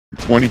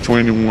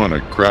2021, a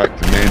crack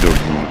commando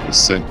unit was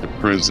sent to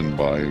prison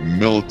by a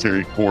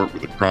military court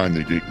with a crime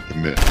they didn't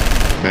commit.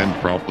 Men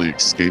promptly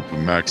escaped a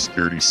max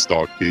security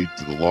stockade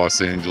to the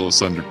Los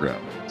Angeles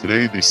underground.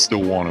 Today, they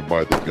still wanted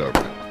by the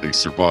government. They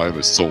survive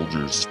a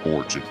soldier's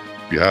fortune.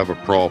 If you have a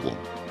problem,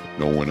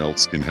 no one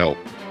else can help.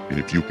 And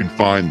if you can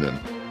find them,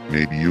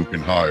 maybe you can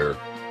hire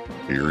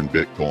here in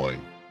Bitcoin.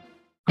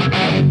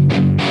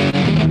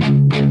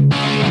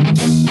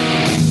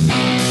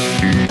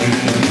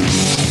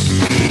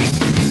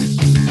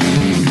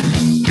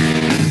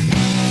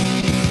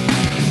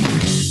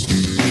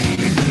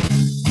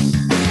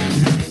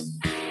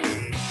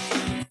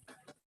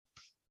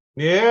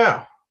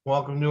 Yeah,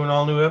 welcome to an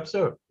all-new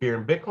episode here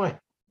in Bitcoin.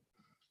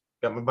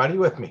 Got my buddy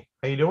with me.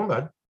 How you doing,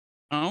 bud?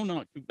 Oh,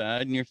 not too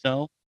bad. And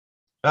yourself?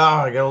 Oh,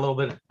 I got a little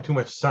bit too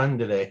much sun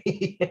today.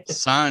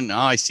 Sun. Oh,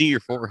 I see your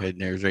forehead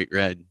there's right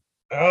red.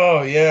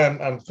 Oh yeah,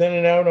 I'm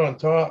thinning out on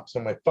top, so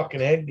my fucking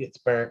head gets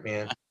burnt,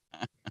 man.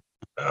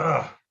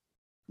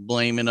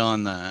 Blame it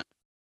on that.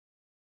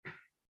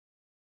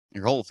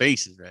 Your whole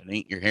face is red.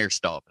 Ain't your hair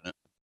stopping it?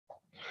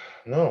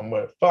 No,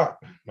 but fuck,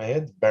 my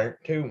head's burnt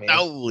too, man.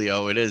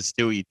 Oh, it is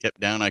too. You tip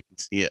down, I can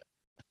see it.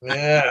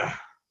 Yeah.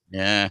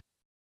 Yeah.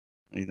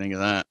 What do you think of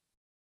that?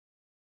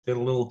 Did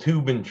a little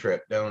tubing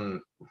trip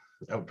down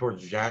out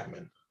towards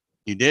Jackman.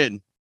 You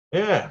did?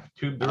 Yeah,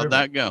 tubed the How'd river.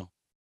 that go?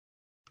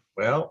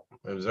 Well,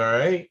 it was all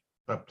right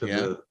up to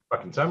the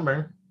fucking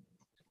sunburn.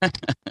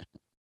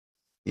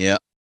 Yeah,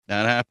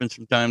 that happens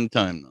from time to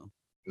time, though.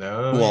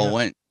 No, Who all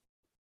went?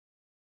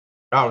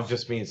 Oh, it was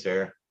just me and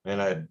Sarah,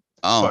 and I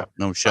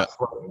no shit.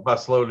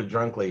 Bus load of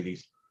drunk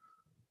ladies.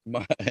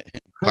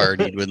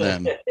 Partied with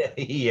them.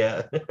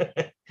 Yeah.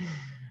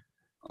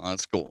 Oh,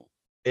 that's cool.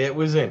 It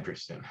was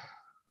interesting.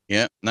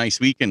 Yeah, nice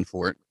weekend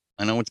for it.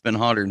 I know it's been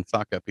hotter than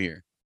fuck up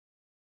here.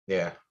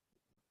 Yeah.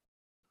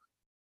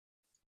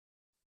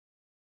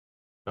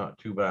 Not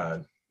too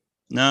bad.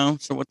 No,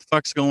 so what the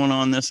fuck's going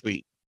on this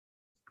week?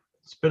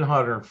 It's been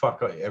hotter than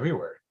fuck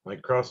everywhere, like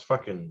across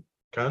fucking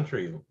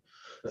country.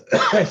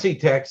 I see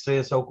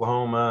Texas,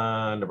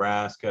 Oklahoma,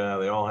 Nebraska.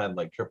 They all had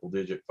like triple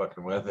digit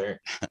fucking weather.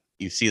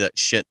 You see that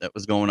shit that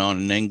was going on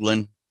in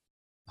England?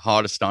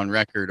 Hottest on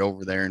record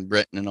over there in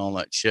Britain and all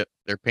that shit.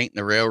 They're painting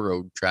the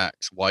railroad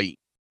tracks white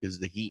because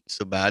the heat's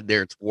so bad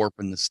there. It's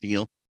warping the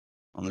steel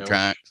on the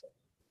tracks.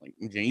 Like,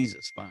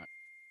 Jesus, fuck.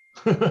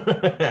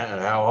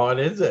 How hot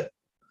is it?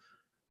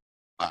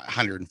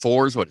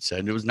 104 is what it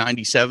said. It was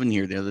 97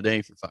 here the other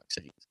day, for fuck's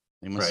sake.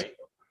 They must. Right.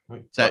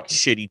 It's that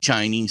shitty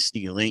Chinese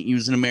steel. They ain't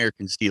using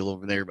American steel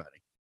over there,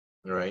 buddy.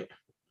 Right.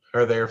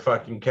 Are there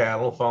fucking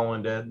cattle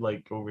falling dead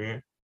like over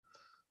here?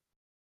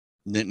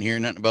 Didn't hear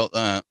nothing about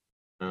that.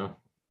 No.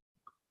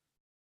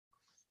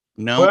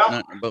 No,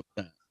 nothing about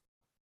that.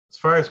 As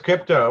far as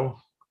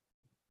crypto,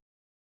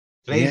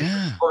 today's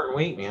an important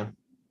week, man.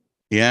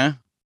 Yeah.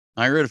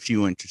 I read a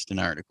few interesting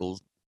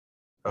articles.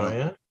 Oh,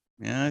 yeah?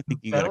 Yeah, I think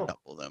you got a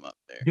couple of them up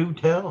there. Do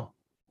tell.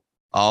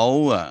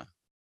 Oh,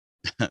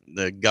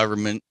 the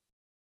government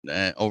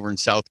over in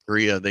South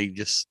Korea, they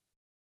just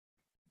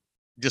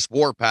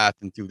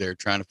warpathing through there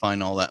trying to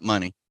find all that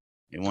money.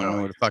 They want to know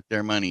where the fuck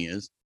their money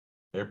is.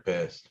 They're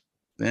pissed.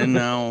 Then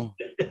now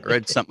I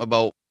read something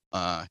about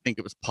I think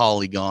it was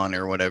Polygon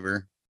or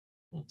whatever,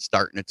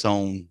 starting its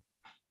own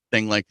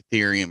thing like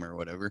Ethereum or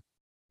whatever.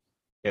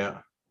 Yeah.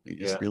 They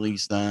just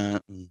released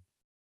that.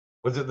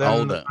 Was it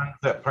them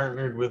that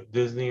partnered with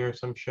Disney or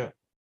some shit?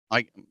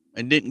 I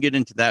didn't get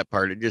into that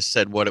part. It just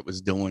said what it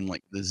was doing,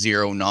 like the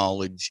zero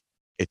knowledge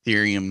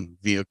Ethereum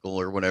vehicle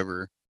or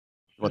whatever,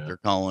 what they're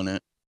calling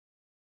it.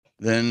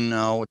 Then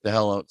what the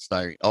hell else?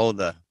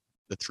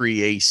 The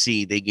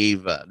 3AC,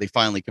 they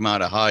finally come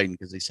out of hiding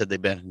because they said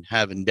they've been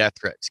having death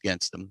threats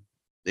against them.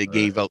 They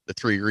gave out the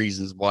 3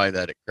 reasons why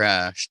that it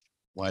crashed,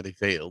 why they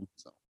failed.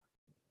 So,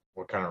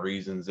 what kind of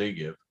reasons they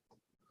give?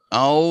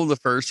 Oh, the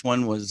first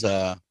one was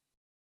the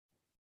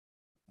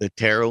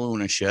Terra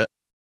Luna shit.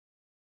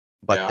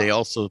 But they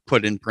also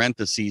put in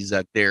parentheses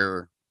that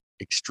they're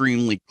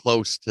extremely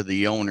close to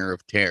the owner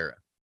of Terra.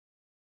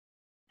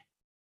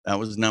 That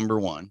was number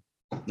 1.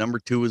 Number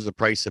 2 is the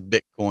price of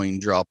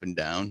Bitcoin dropping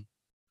down.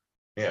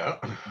 Yeah.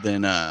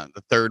 Then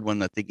the third one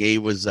that they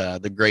gave was the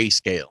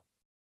Grayscale.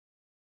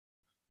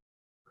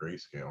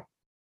 Grayscale.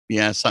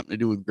 Yeah, something to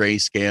do with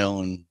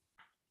Grayscale,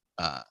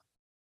 and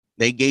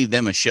they gave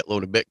them a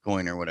shitload of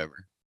Bitcoin or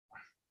whatever.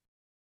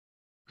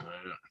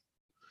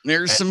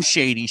 There's some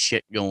shady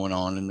shit going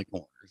on in the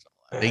corners.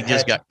 They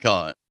just got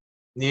caught.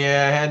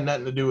 Yeah, it had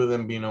nothing to do with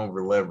them being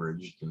over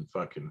leveraged and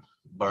fucking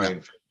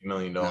buying $50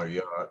 million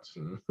yachts.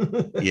 And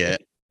yeah.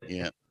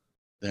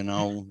 Then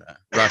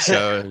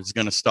Russia is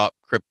going to stop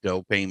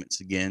crypto payments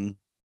again,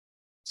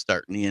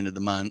 starting the end of the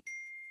month.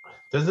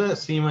 Doesn't it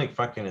seem like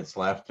fucking it's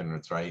left and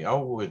it's right?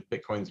 Oh,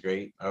 Bitcoin's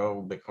great.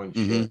 Oh, Bitcoin's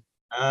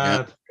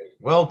shit.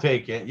 We'll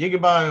take it. You can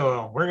buy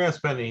oil. We're going to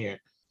spend it here.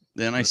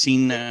 Then I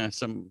seen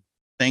some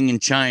thing in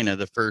China,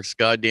 the first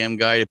goddamn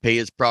guy to pay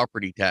his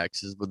property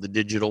taxes with the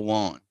digital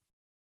yuan.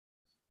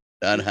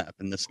 That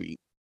happened this week.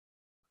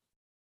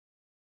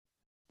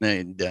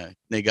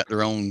 They got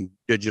their own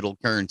digital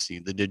currency,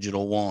 the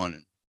digital yuan.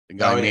 And the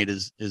guy made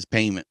his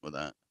payment with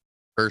that.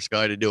 First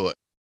guy to do it.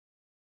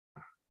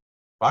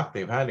 Fuck,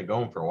 they've had it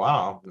going for a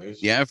while.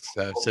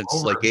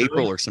 Since like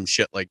April or some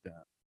shit like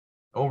that.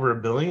 Over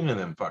 $1 billion of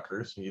them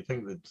fuckers. You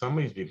think that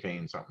somebody's be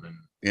paying something?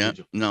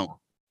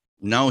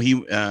 No,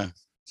 he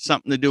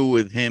something to do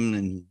with him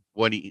and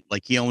what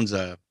he owns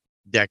a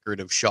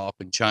decorative shop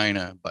in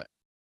China, but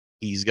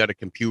he's got a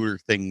computer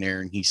thing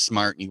there and he's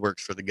smart and he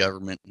works for the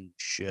government and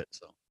shit.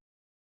 So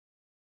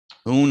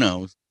who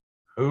knows?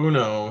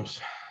 Well,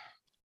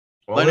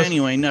 but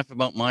anyway, enough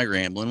about my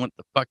rambling. What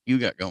the fuck you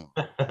got going?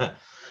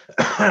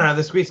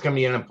 This week's gonna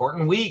be an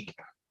important week.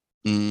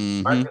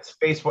 Mm-hmm. Markets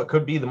face what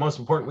could be the most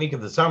important week of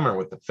the summer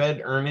with the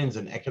Fed earnings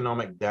and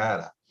economic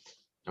data.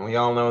 And we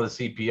all know the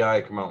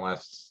CPI came out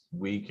last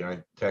week, and I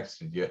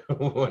texted you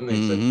when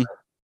they said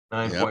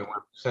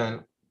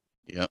 9.1%.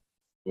 Yep.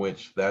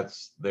 Which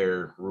that's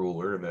their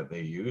ruler that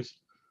they use.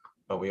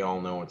 But we all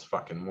know it's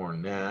fucking more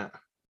than that.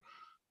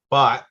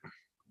 But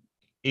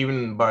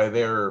even by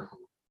their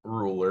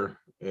ruler,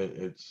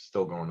 it's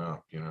still going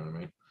up. You know what I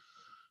mean?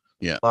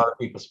 Yeah. A lot of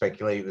people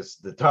speculate this is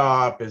the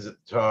top. Is it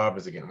the top?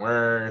 Is it getting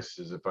worse?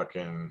 Is it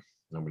fucking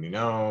nobody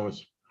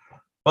knows?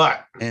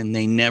 And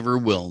they never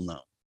will know.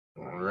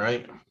 All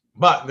right.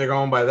 But they're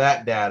going by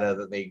that data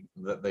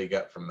that they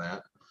got from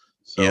that.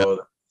 So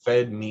the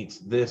Fed meets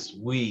this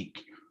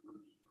week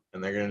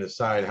and they're going to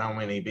decide how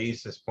many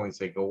basis points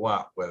they go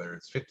up, whether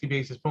it's 50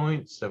 basis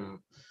points.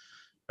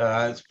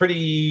 It's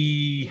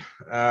pretty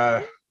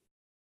a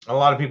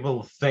lot of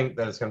people think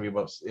that it's going to be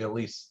about at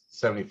least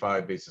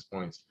 75 basis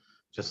points.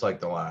 Just like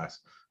the last.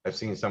 I've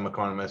seen some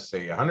economists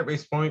say 100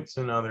 basis points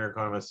and other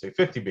economists say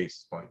 50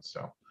 basis points.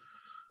 So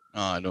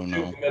I don't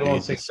know. Middle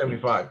of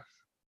 675.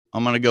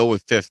 I'm going to go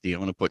with 50.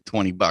 I'm going to put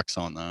 $20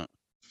 on that.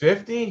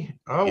 50?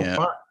 Oh, yeah.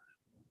 Fine.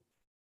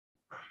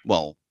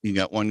 Well, you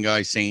got one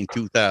guy saying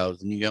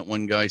 2,000. You got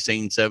one guy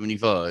saying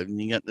 75.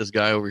 And you got this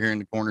guy over here in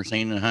the corner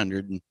saying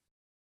 100. And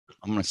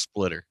I'm going to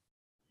split her.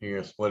 You're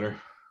going to split her?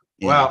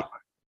 Yeah. Well,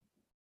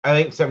 I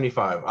think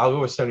 75. I'll go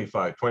with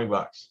 75.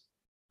 $20.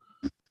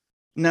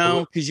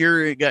 No, because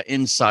you got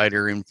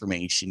insider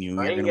information. You're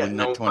going to win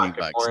that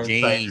 $20.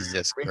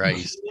 Jesus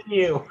Christ.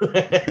 You.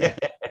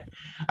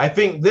 I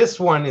think this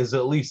one is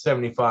at least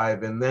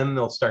 75, and then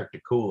they'll start to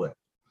cool it.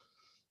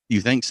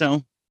 You think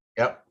so?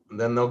 Yep. And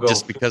then they'll go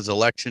just because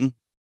election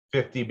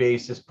 50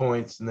 basis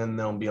points, and then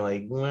they'll be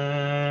like,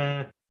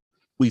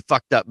 we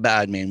fucked up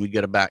bad, man. We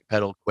got to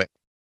backpedal quick.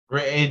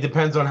 It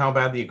depends on how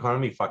bad the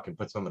economy fucking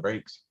puts on the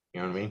brakes.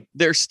 You know what I mean?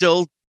 They're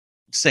still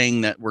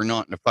saying that we're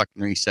not in a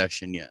fucking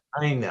recession yet.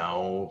 I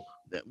know.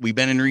 We've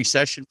been in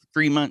recession for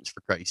 3 months,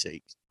 for Christ's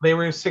sake. They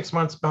were 6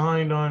 months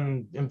behind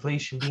on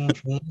inflation being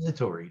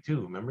transitory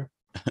too, remember?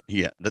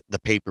 Yeah, the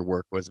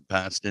paperwork wasn't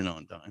passed in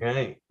on time.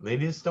 Hey, they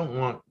just don't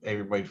want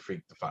everybody to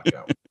freak the fuck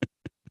out.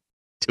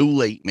 Too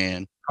late,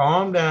 man.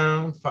 Calm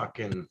down,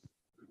 fucking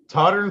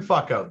tottering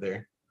fuck out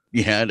there.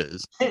 Yeah, it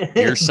is.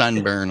 You're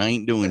sunburn. I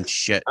ain't doing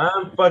shit.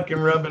 I'm fucking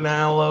rubbing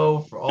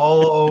aloe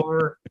all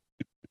over.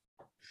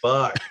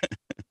 Fuck.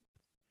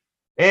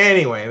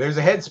 Anyway, there's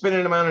a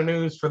head-spinning amount of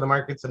news for the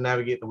markets to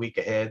navigate the week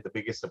ahead, the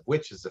biggest of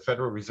which is the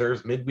Federal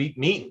Reserve's midweek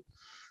meeting.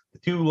 The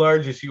two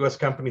largest U.S.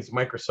 companies,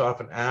 Microsoft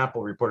and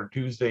Apple, reported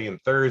Tuesday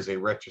and Thursday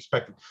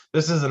retrospective.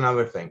 This is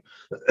another thing.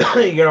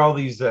 You get all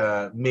these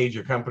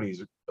major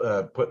companies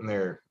putting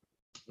their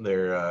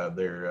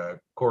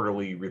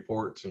quarterly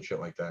reports and shit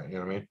like that. You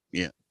know what I mean?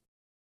 Yeah.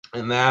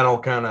 And that'll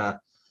kind of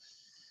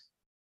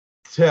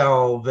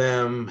tell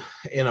them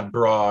in a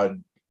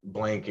broad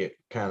blanket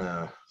kind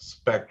of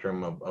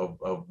spectrum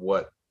of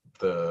what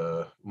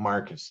the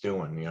market's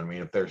doing. You know what I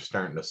mean? If they're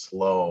starting to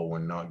slow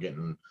and not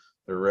getting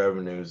the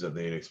revenues that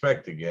they'd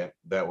expect to get,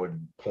 that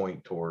would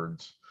point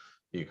towards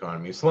the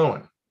economy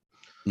slowing.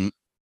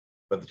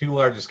 But the two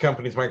largest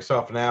companies,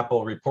 Microsoft and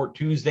Apple, report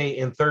Tuesday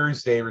and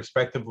Thursday,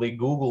 respectively.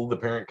 Google, the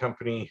parent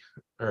company,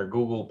 or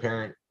Google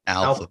parent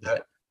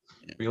Alphabet,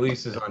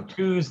 releases on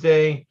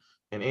Tuesday,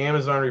 and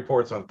Amazon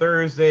reports on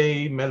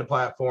Thursday. Meta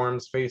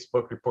Platforms,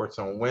 Facebook reports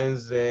on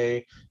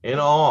Wednesday. In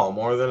all,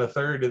 more than a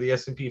third of the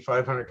S&P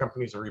 500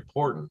 companies are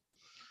reporting.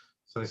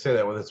 So they say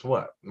that with it's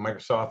what?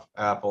 Microsoft,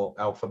 Apple,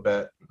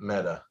 Alphabet,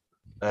 Meta.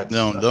 That's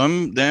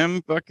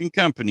them fucking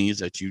companies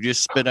that you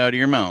just spit out of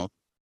your mouth.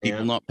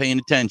 People not paying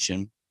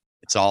attention.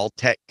 It's all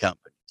tech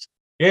companies.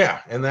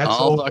 Yeah, and that's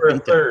all over a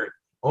third.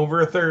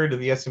 Over a third of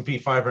the S&P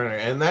 500.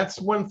 And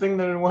that's one thing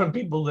that I want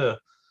people to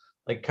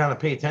like kind of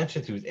pay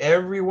attention to. Is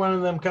every one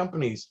of them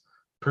companies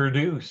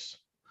produce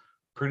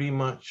pretty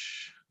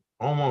much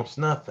almost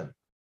nothing.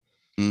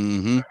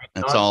 Mm-hmm.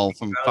 That's all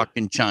from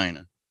fucking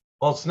China.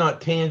 Well, it's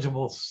not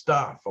tangible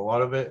stuff. A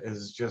lot of it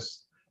is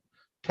just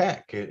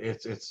tech.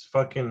 It's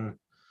fucking.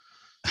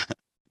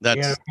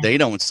 That's they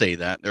don't say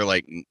that. They're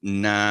like,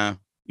 nah,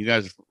 you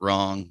guys are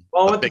wrong.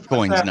 Well,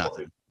 Bitcoin's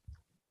nothing.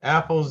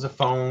 Apple's the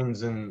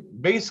phones, and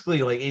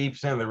basically like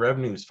 80% of the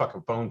revenue is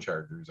fucking phone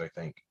chargers, I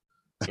think.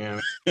 You know,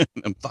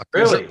 and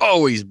fuckers are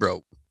always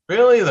broke.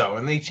 Really though,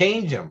 and they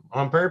change them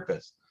on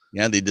purpose.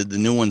 Yeah, they did the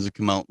new ones that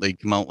come out. They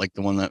come out like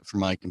the one that for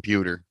my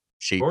computer,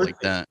 shaped course like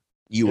they- that.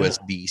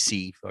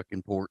 USB-C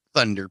fucking port,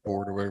 Thunder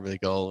port, or whatever they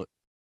call it.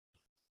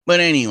 But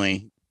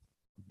anyway,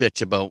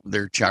 bitch about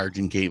their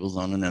charging cables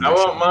on another I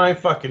want show. my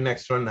fucking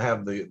next one to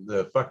have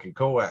the fucking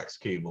coax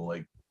cable,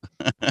 like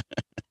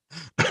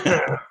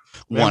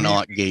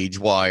 1/0 gauge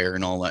wire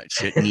and all that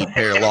shit. Need a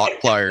pair of lock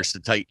pliers to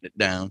tighten it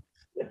down.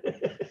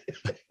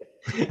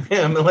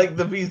 and like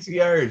the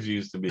VCRs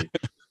used to be.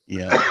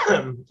 Yeah.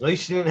 At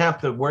least you didn't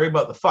have to worry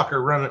about the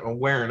fucker running and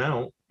wearing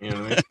out. You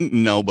know what I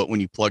mean? No, but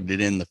when you plugged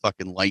it in, the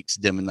fucking lights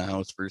dim in the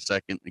house for a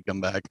second. They come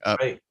back up.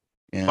 Right.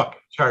 Yeah. Fucking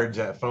charge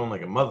that phone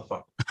like a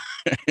motherfucker.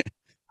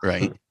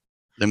 Right.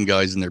 Them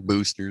guys and their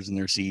boosters and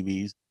their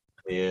CVs.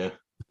 Yeah.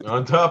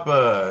 On top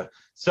of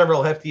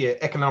several hefty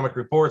economic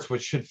reports,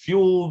 which should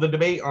fuel the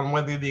debate on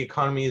whether the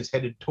economy is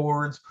headed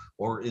towards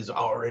or is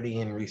already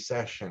in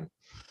recession.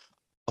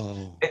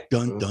 Oh,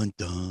 dun dun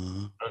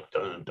dun.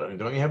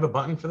 Don't you have a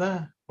button for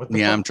that? What the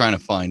Yeah, fuck? I'm trying to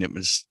find it.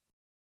 But just,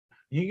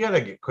 You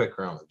gotta get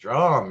quicker on the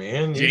draw,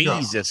 man. You draw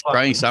Jesus fucking-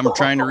 Christ. I'm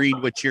trying to read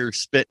what you're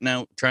spitting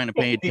out, trying to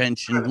pay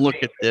attention.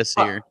 Look at this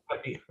here.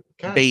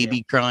 God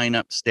Baby crying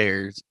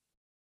upstairs.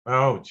 damn.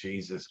 Oh,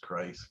 Jesus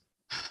Christ.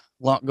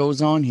 Lot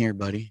goes on here,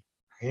 buddy.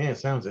 Yeah, it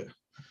sounds it.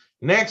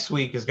 Next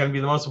week is going to be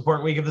the most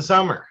important week of the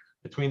summer.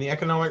 Between the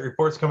economic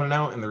reports coming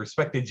out and the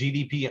respective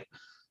GDP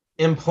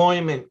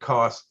employment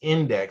cost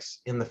index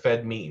in the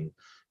Fed meeting,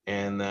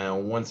 and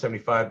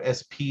 175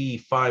 SP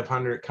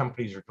 500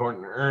 companies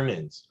reporting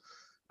earnings.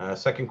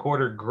 Second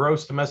quarter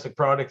gross domestic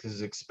product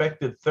is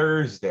expected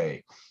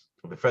Thursday.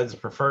 The Fed's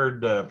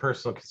preferred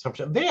personal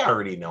consumption. They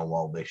already know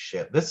all this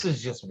shit. This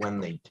is just when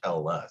they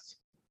tell us.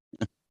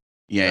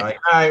 Yeah. They're like,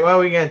 all right, well,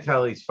 we got to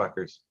tell these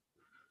fuckers.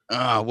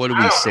 What do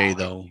we say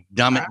though?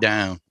 Dumb it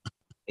down.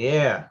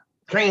 Yeah,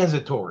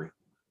 transitory.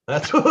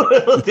 That's what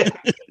it'll do.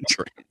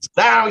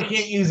 Nah, we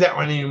can't use that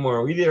one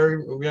anymore. We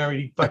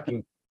already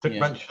fucking took a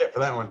bunch of shit for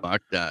that one.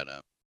 Fuck that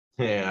up.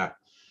 Yeah.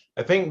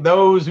 I think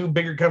those who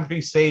bigger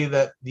companies say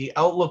that the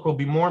outlook will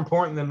be more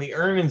important than the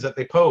earnings that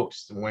they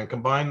post. And when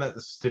combined that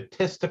the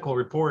statistical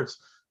reports,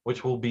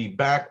 which will be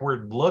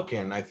backward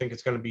looking, I think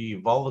it's going to be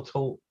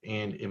volatile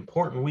and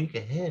important week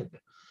ahead.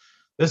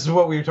 This is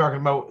what we were talking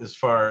about as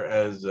far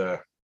as the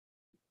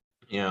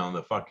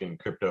fucking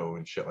crypto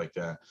and shit like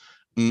that.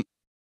 Mm.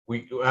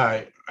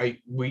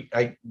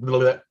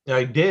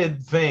 I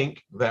did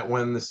think that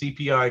when the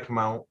CPI come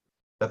out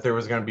that there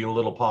was going to be a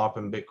little pop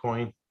in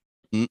Bitcoin,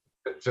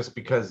 just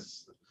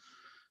because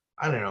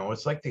I don't know,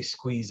 it's like they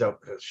squeeze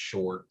out the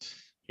short.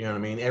 You know what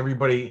I mean?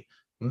 Everybody,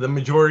 the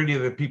majority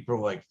of the people are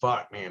like,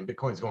 "Fuck, man,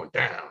 Bitcoin's going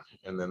down,"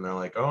 and then they're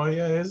like, "Oh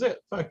yeah, is it?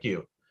 Fuck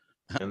you."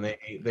 And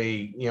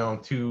they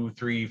 2,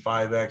 3,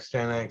 5x,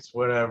 10x,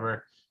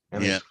 whatever,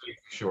 and they squeeze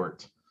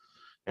short.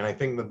 And I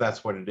think that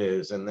that's what it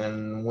is. And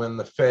then when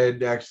the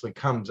Fed actually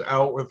comes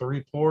out with a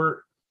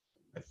report,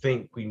 I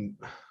think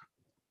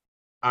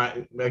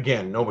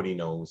again, nobody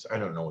knows. I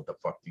don't know what the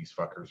fuck these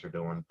fuckers are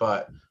doing,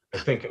 but I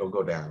think it'll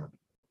go down.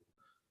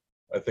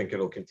 I think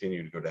it'll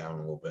continue to go down a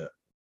little bit.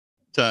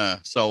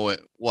 So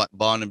it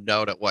bottomed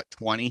out at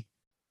 20?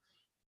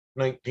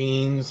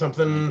 19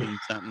 something. 19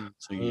 something.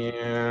 So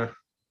Yeah.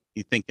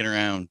 You thinking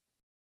around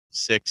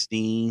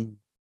 16,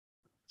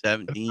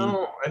 17?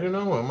 I don't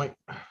know. I might.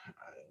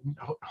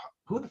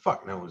 Who the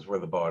fuck knows where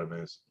the bottom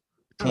is?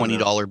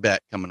 $20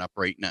 bet coming up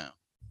right now.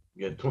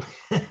 Get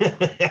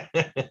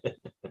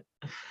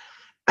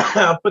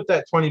I'll put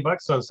that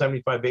 $20 on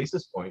 75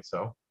 basis points.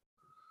 So.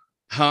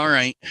 All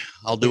right,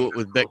 I'll do it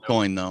with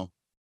Bitcoin though.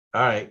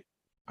 All right,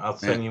 I'll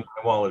send you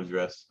my wallet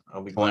address.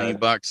 I'll be glad.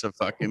 $20 of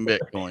fucking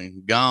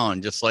Bitcoin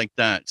gone, just like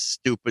that.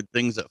 Stupid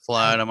things that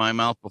fly out of my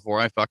mouth before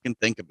I fucking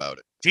think about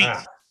it.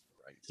 Jesus.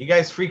 You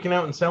guys freaking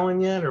out and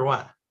selling yet, or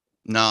what?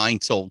 No, I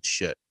ain't sold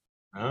shit.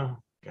 Oh,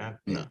 God.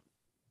 No.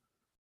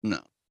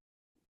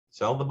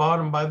 Sell the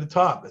bottom, buy the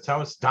top. That's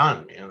how it's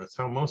done, man. That's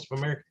how most of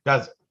America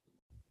does it.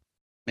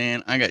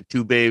 Man, I got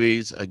 2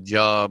 babies, a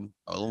job,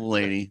 a little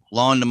lady,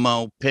 lawn to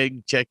mow,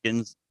 pig,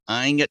 chickens.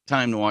 I ain't got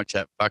time to watch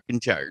that fucking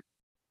chart.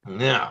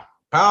 Now,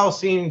 Powell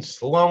seems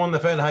slow in the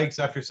Fed hikes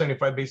after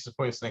 75 basis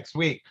points next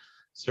week.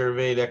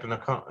 Surveyed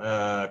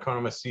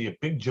economists see a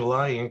big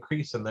July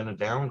increase and then a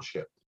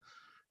downshift.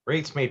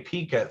 Rates may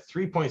peak at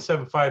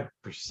 3.75%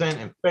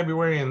 in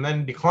February and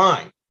then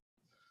decline.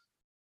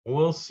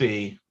 We'll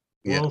see.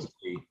 We'll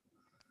see.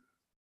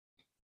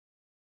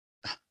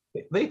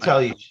 They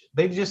tell you,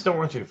 they just don't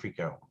want you to freak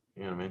out.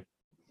 You know what I mean?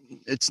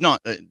 It's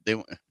not,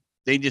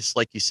 they just,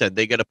 like you said,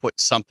 they got to put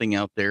something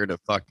out there to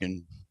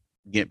fucking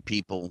get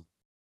people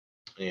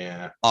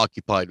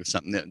occupied with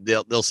something.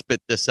 They'll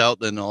spit this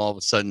out, then all of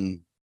a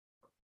sudden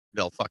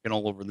they'll fucking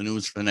all over the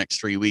news for the next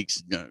 3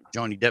 weeks.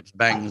 Johnny Depp's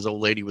banging his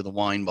old lady with a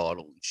wine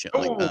bottle and shit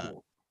like that.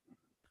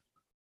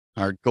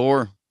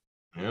 Hardcore.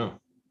 Yeah.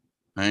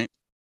 Right.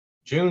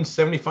 June's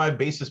 75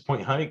 basis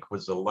point hike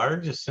was the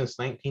largest since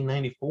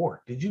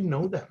 1994. Did you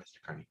know that, Mr.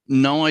 Carney?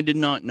 No, I did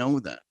not know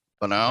that.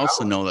 But I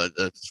also know that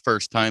that's the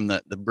first time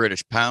that the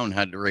British pound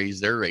had to raise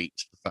their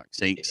rates, for fuck's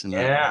sakes, in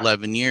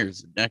 11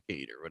 years, a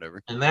decade or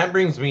whatever. And that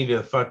brings me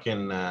to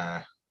fucking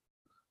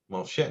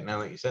Well, shit. Now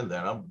that you said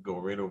that, I'll go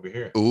right over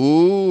here.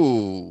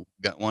 Ooh,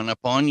 got one up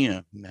on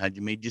you. Had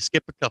you made you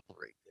skip a couple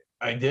right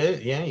there. I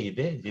did. Yeah, you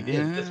did. You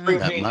did. This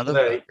brings That me to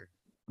motherfucker.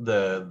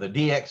 the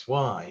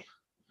DXY,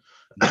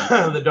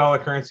 Yeah. the dollar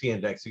currency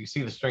index. So you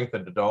see the strength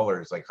of the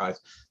dollar is like high.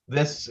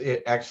 This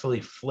it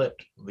actually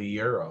flipped the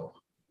euro.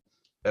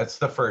 That's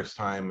the first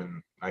time,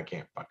 and I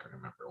can't fucking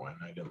remember when.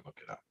 I didn't look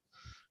it up.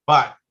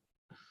 But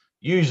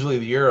usually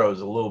the euro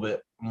is a little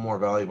bit more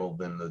valuable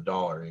than the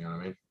dollar. You know what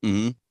I mean?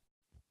 Mm-hmm.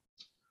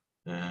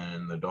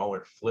 And the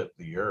dollar flipped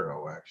the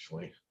euro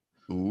actually.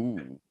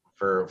 Ooh.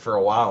 For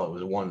a while it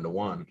was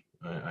 1-to-1.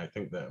 I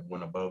think that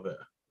went above it.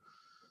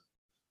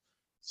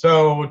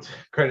 So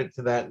credit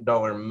to that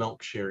dollar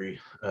milk sherry.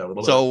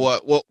 So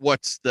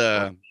what's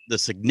the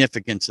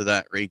significance of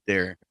that right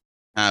there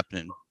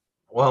happening?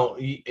 Well,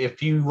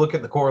 if you look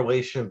at the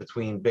correlation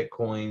between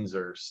bitcoins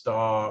or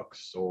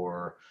stocks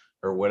or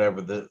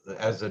whatever,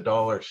 as the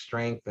dollar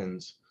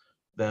strengthens,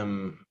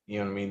 them, you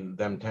know what I mean,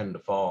 them tend to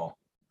fall.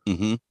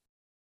 Mm-hmm.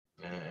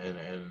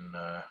 And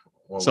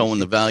so when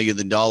the value of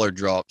the dollar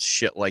drops,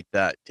 shit like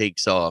that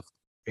takes off.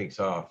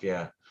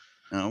 Yeah.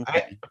 Okay.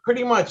 I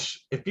pretty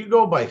much, if you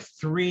go by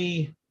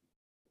three,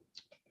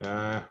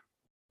 well,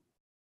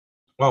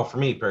 for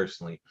me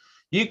personally,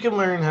 you can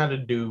learn how to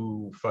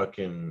do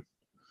fucking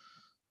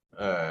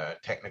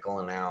technical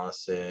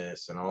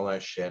analysis and all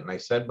that shit. And I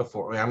said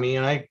before, I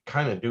mean, I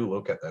kind of do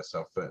look at that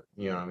stuff, but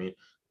you know what I mean?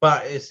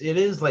 But it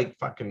is like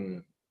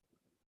fucking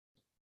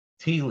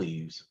tea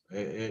leaves.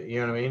 You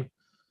know what I mean?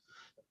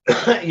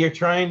 You're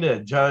trying to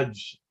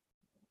judge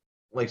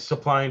like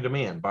supply and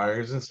demand,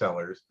 buyers and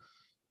sellers.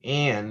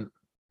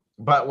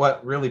 But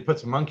what really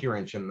puts a monkey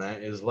wrench in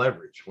that is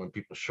leverage. When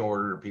people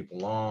short or people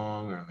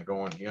long, or they're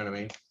going, you know what I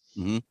mean?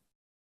 Mm-hmm.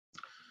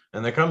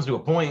 And there comes to a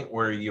point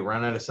where you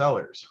run out of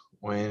sellers.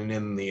 When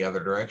in the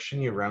other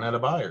direction, you run out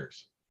of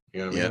buyers.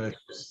 You know what I mean?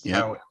 It's just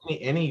how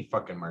any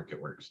fucking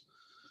market works.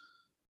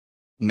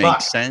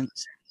 Makes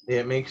sense.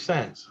 It makes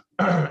sense.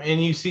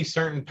 And you see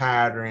certain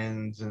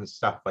patterns and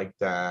stuff like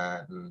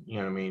that. And you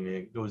know what I mean?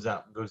 It goes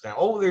up, goes down.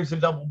 Oh, there's a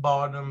double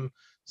bottom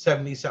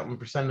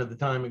 70-something% of the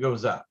time it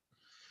goes up.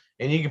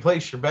 And you can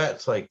place your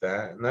bets like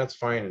that, and that's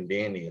fine and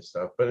dandy and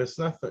stuff, but it's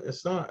not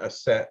a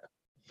set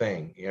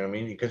thing, you know what I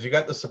mean? Because you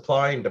got the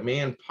supply and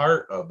demand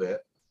part of it,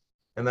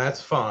 and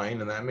that's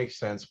fine and that makes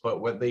sense.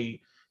 But what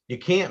you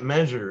can't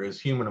measure is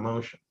human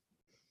emotion.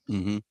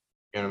 Mm-hmm. You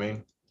know what I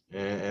mean?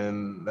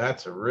 And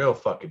that's a real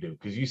fucking do,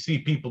 because you see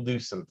people do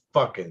some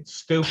fucking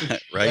stupid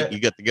right shit.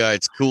 You got the guy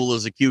that's cool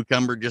as a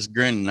cucumber just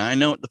grinning, I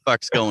know what the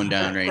fuck's going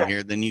down right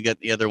here. Then you got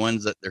the other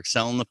ones that they're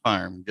selling the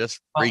farm just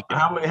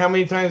freaking how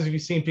many times have you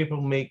seen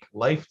people make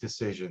life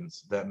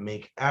decisions that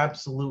make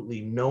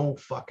absolutely no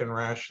fucking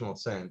rational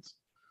sense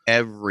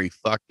every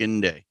fucking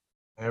day?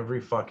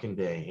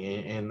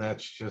 And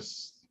that's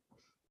just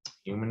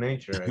human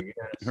nature, I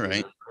guess.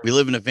 Right. We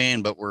live in a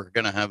van, but we're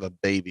gonna have a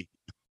baby.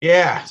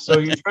 Yeah, so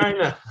you're trying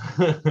to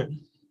you're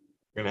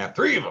gonna have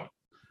 3 of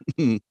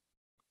them.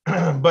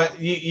 But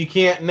you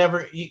can't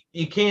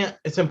you can't,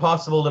 it's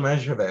impossible to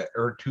measure that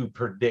or to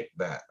predict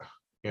that.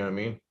 You know what I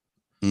mean?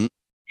 Mm-hmm.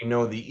 You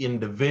know, the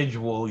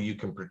individual, you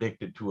can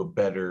predict it to a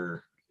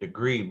better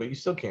degree, but you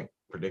still can't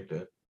predict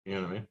it. You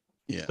know what I mean?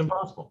 Yeah. It's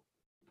impossible.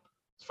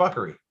 It's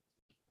fuckery.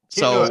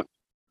 So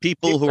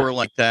people who are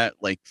like that,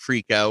 like,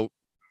 freak out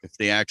if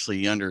they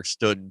actually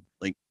understood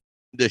like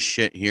this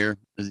shit here.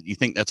 You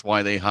think that's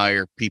why they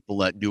hire people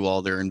that do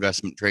all their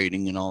investment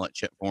trading and all that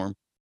shit for them?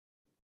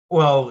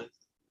 Well,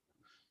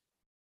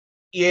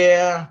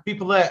 yeah,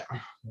 people that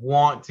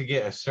want to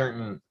get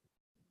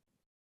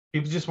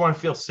people just want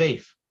to feel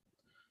safe.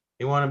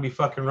 They want to be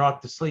fucking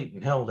rocked to sleep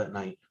and held at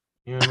night.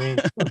 You know what I mean?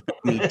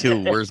 Me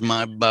too. Where's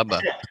my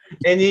bubba?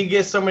 And you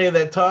get somebody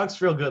that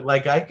talks real good.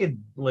 Like, I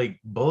could like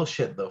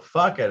bullshit the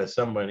fuck out of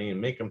somebody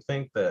and make them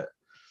think that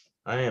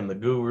I am the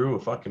guru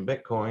of fucking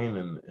Bitcoin.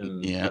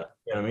 And yeah,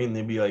 you know what I mean?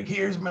 They'd be like,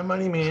 here's my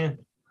money, man.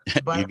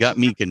 You got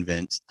me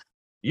convinced.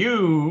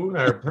 You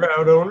are a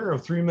proud owner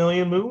of 3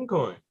 million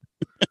Mooncoin.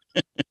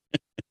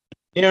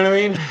 You know what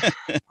I mean?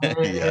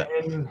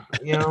 And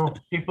you know,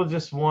 people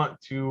just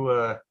want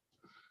to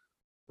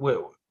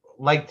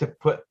like to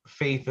put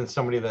faith in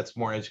somebody that's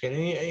more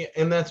educated,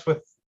 and that's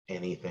with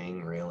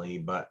anything really.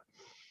 But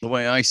the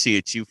way I see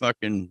it, you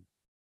fucking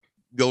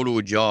go to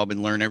a job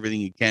and learn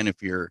everything you can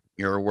if you're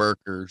a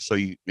worker, so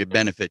it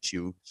benefits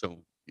you.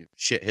 So if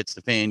shit hits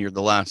the fan, you're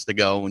the last to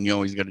go, and you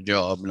always got a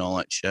job and all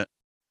that shit.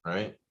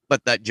 Right.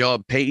 But that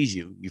job pays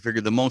you. You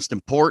figure the most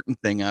important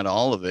thing out of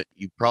all of it,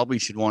 you probably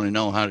should want to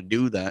know how to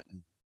do that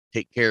and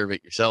take care of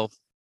it yourself.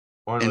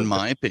 In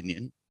my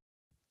opinion.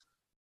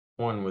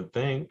 One would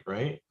think,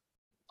 right?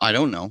 I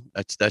don't know.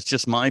 That's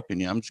just my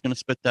opinion. I'm just gonna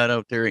spit that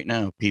out there right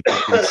now. People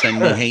can send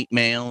me hate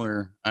mail,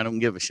 or I don't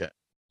give a shit.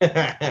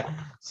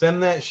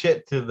 Send that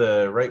shit to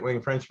the Right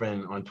Wing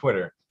Frenchman on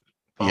Twitter.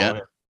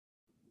 Yeah.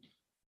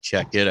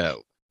 Check it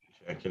out.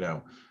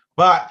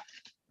 But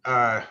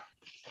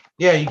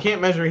yeah, you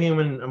can't measure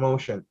human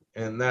emotion,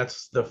 and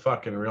that's the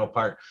fucking real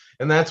part.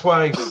 And that's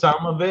why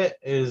some of it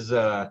is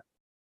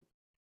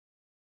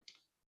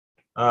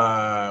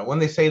when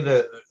they say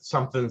that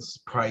something's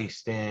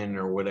priced in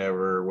or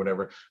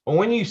whatever. But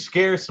when you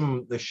scare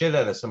the shit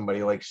out of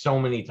somebody like so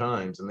many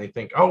times and they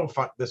think, oh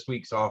fuck, this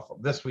week's off,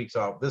 this week's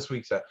off, this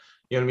week's out.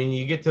 You know what I mean?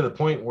 You get to the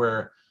point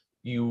where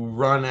you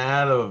run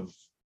out of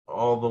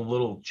all the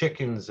little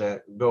chickens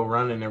that go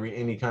running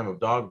any time of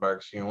dog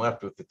barks,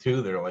 left with the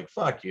two that are like,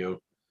 fuck you.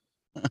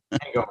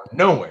 Ain't going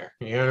nowhere.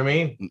 You know what I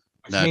mean? Which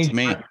That's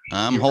me.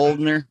 I'm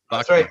holding her.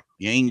 That's Fuck right.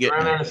 You ain't You getting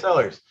run her. out of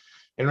sellers.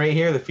 And right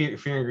here, the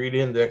fear and greed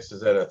index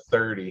is at a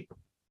 30.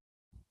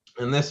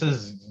 And this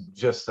is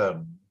just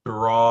a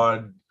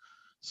broad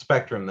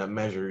spectrum that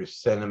measures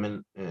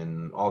sentiment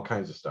and all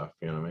kinds of stuff.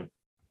 You know what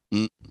I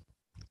mean?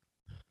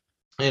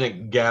 And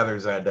it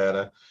gathers that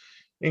data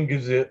and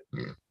gives it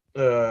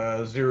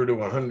 0 to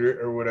 100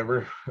 or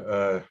whatever.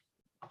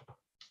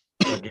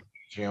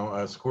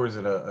 Scores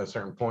at a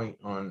certain point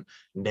on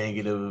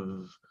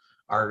negative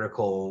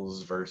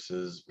articles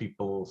versus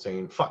people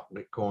saying fuck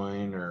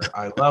Bitcoin or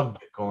I love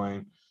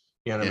Bitcoin.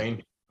 You know what I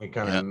mean? It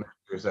kind of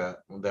measures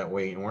that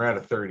weight, and we're at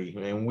a 30,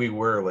 and we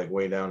were like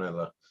way down at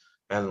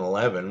an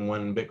 11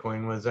 when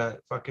Bitcoin was at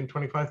fucking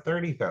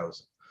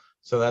 25,000-30,000.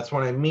 So that's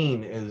what I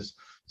mean is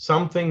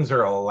some things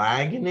are a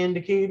lagging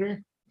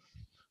indicator,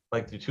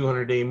 like the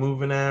 200-day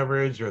moving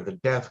average or the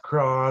death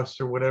cross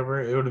or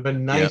whatever. It would have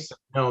been nice to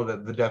know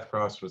that the death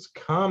cross was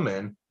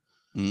coming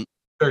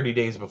 30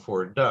 days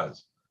before it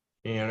does.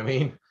 You know what I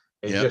mean?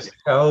 It just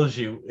tells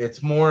you,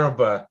 it's more of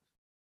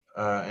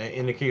an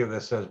indicator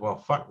that says, well,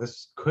 fuck,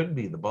 this could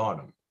be the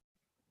bottom,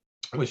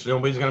 which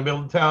nobody's going to be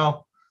able to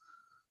tell.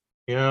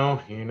 You're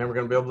never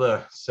going to be able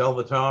to sell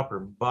the top or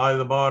buy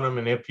the bottom.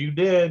 And if you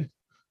did,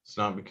 it's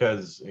not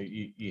because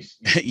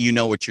you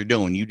know what you're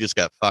doing. You just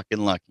got fucking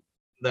lucky.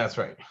 That's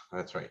right.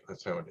 That's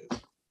how it is.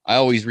 I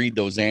always read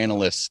those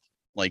analysts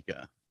like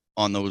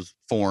on those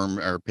forum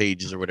or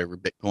pages or whatever,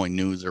 Bitcoin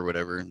news or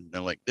whatever. And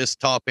they're like, this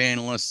top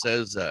analyst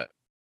says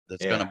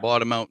that's going to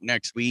bottom out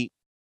next week.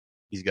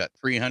 He's got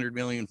 300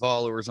 million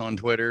followers on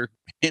Twitter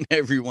and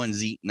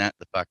everyone's eating that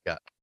the fuck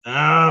up.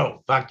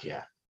 Oh, fuck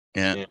yeah.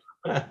 Yeah.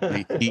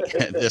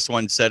 This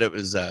one said it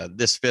was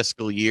this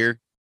fiscal year.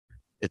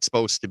 It's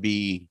supposed to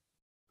be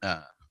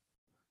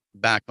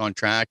back on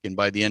track, and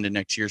by the end of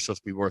next year, it's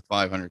supposed to be worth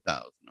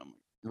 500,000. I'm like,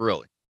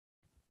 really?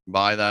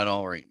 Buy that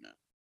all right now.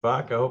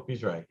 Fuck, I hope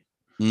he's right.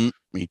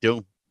 Me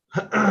too.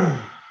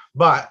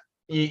 But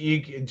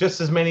you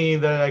just as many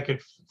that I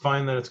could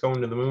find that it's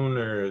going to the moon,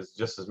 or is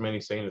just as many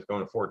saying it's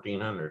going to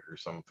 1,400 or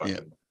some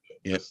fucking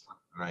shit.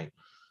 Right.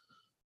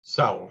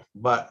 So,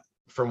 but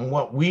from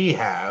what we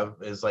have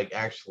is like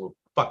actual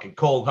fucking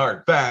cold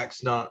hard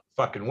facts, not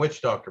fucking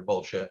witch doctor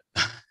bullshit.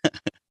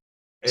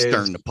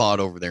 Stirring the pot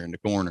over there in the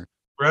corner.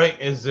 Right,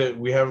 is that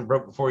we haven't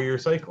broke the 4-year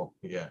cycle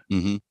yet.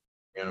 Mm-hmm. You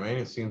know what I mean?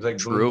 It seems like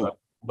true.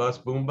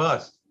 Boom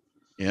bust.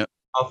 Yep.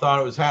 I thought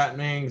it was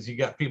happening because you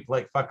got people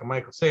like fucking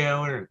Michael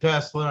Saylor and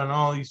Tesla and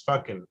all these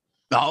fucking.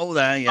 Oh,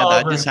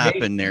 that just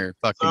happened there.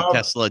 Fucking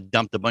Tesla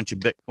dumped a bunch of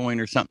Bitcoin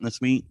or something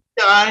this week.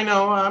 Yeah, I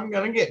know. I'm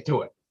gonna get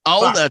to it.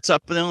 Oh, that's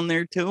up down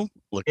there too.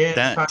 Look at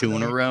that, 2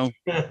 in a row.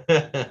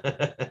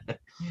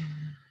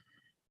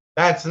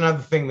 That's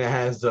another thing that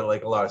has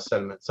like a lot of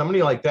sentiment.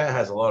 Somebody like that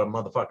has a lot of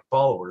motherfucking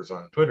followers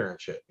on Twitter and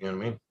shit. You know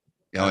what I mean?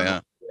 Oh yeah.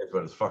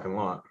 But it's fucking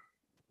lot.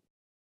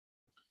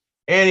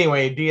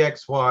 Anyway,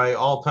 DXY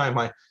all-time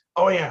high.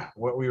 Oh yeah,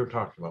 what we were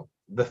talking about.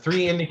 The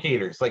 3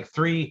 indicators, like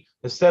 3,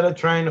 instead of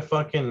trying to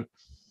fucking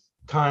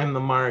time the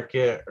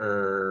market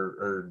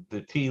or the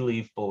tea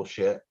leaf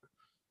bullshit.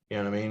 You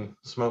know what I mean?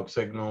 Smoke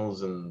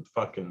signals and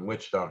fucking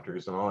witch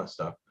doctors and all that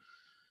stuff.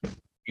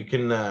 You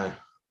can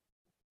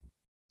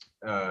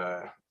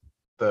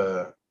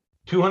the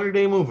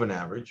 200-day moving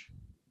average.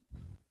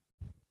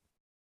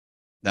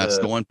 That's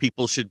the one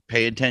people should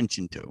pay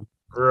attention to.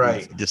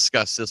 Right. We've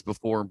discussed this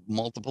before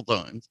multiple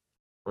times.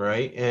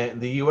 Right.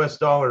 And the US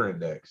dollar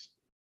index.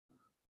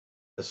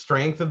 The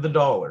strength of the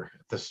dollar.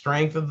 If the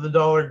strength of the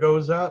dollar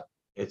goes up,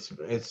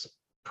 it's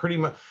pretty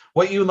much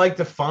what you like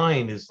to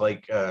find is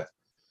like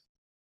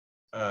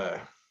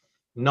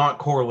not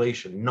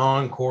correlation,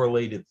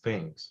 non-correlated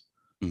things.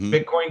 Mm-hmm.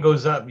 Bitcoin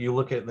goes up, you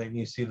look at it and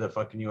you see the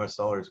fucking US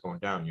dollar is going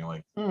down. You're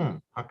like,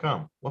 how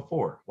come? What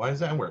for? Why is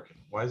that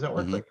working? Why does that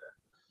work like that?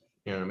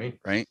 You know what I mean?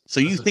 Right. So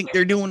you think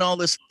they're doing all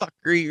this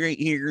fuckery right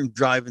here and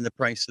driving the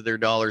price of their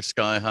dollar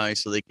sky high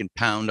so they can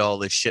pound all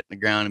this shit in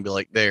the ground and be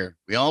like, there,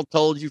 we all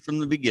told you from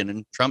the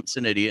beginning, Trump's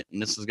an idiot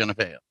and this is going to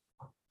fail.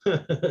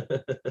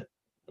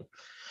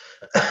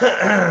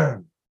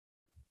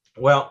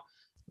 Well,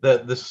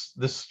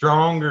 the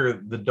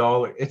stronger the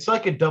dollar, it's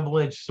like a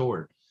double-edged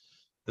sword.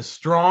 The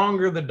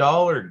stronger the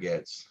dollar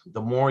gets,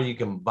 the more you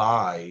can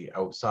buy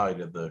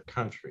outside of the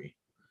country.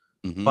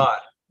 Mm-hmm.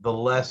 But the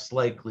less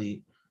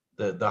likely,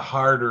 the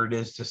harder it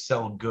is to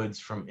sell goods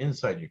from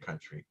inside your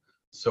country.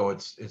 So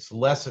it's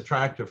less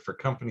attractive for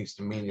companies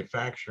to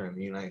manufacture in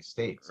the United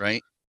States.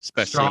 Right.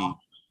 Especially,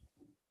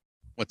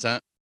 what's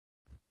that?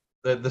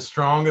 The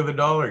stronger the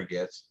dollar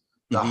gets,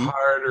 the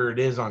harder it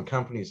is on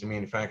companies to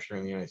manufacture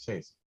in the United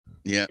States.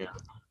 Yeah.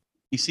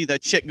 You see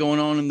that shit going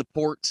on in the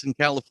ports in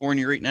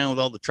California right now with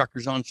all the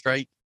truckers on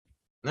strike?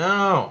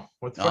 No.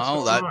 What's Oh,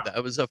 going on?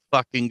 that was a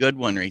fucking good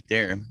one right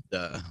there.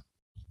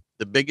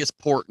 The biggest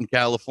port in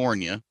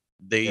California.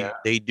 Yeah.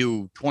 They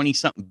do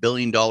 20-something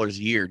billion a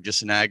year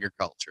just in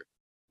agriculture.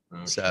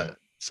 Oh, It's, shit.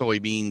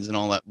 soybeans and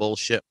all that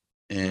bullshit.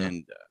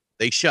 And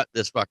they shut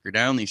this fucker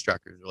down. These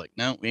truckers are like,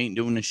 no, we ain't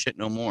doing this shit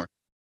no more.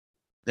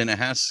 Then it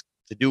has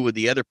to do with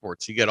the other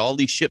ports. You got all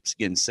these ships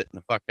getting sitting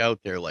the fuck out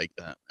there like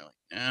that. They're like,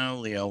 oh,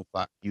 Leo,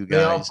 fuck you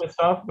They all guys. pissed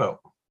off about.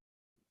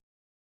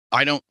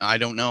 I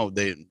don't know.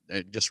 They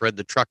just read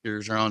the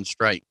truckers are on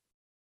strike.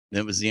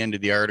 That was the end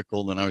of the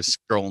article. Then I was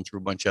scrolling through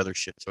a bunch of other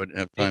shit, so I didn't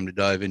have time to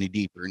dive any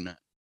deeper in that.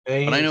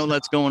 But I know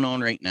that's going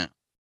on right now.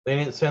 They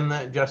didn't send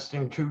that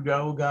Justin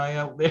Trudeau guy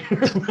out there.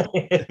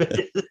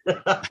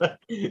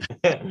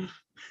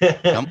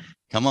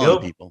 Come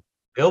on, people.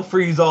 He'll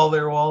freeze all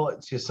their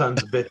wallets, you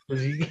sons of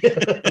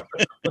bitches.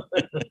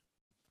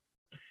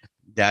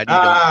 Daddy,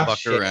 don't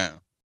fuck around.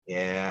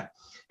 Yeah.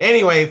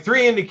 Anyway,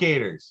 3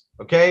 indicators.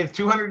 Okay,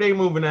 200-day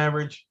moving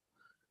average,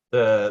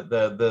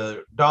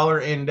 the dollar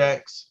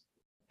index,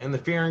 and the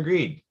fear and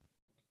greed.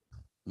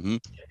 Mm-hmm.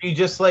 If you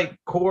just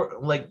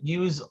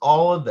use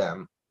all of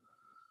them,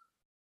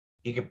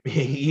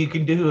 you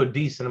can do a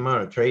decent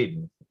amount of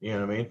trading. You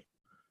know what I mean?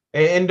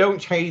 And don't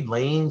trade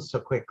lanes so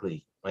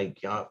quickly. Like,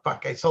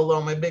 fuck, I sold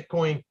all my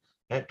Bitcoin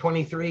at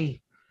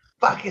 23.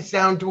 Fuck, it's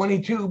down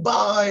 22.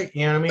 Bye.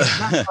 You know what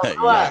I mean?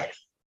 Relax.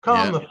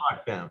 Calm the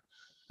fuck down.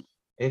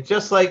 It's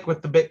just like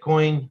with the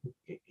Bitcoin,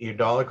 your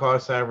dollar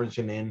cost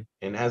averaging in,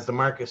 and as the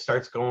market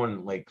starts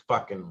going like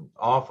fucking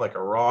off like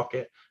a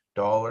rocket,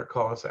 dollar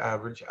cost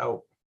average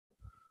out.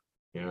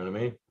 You know what I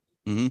mean?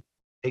 Mm-hmm.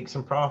 Take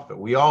some profit.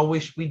 We all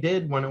wish we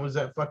did when it was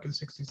at fucking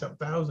 60-something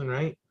thousand,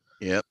 right?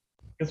 Yep.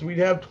 Because we'd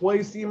have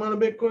twice the amount of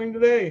Bitcoin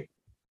today.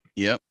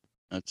 Yep,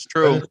 that's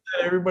true. But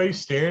instead, everybody's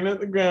staring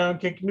at the ground,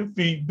 kicking their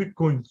feet.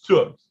 Bitcoin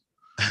sucks.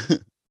 I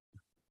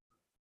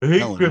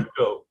hate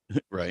crypto.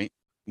 Right.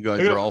 You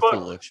guys are all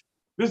foolish.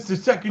 This is the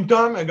second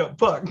time I got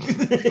fucked.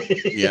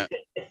 Yeah.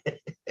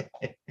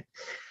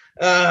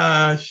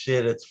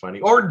 Shit, it's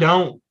funny. Or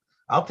don't.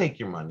 I'll take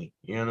your money.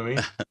 You know what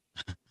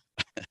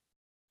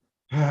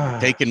I mean?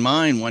 Taking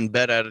mine one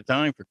bet at a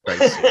time, for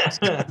Christ's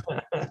sake.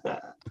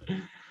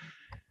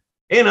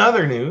 In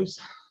other news.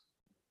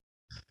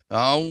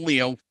 Oh,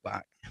 Leo,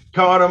 fuck.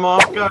 Caught him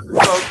off guard.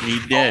 He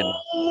did.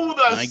 Oh,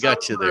 I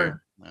got you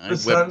there. I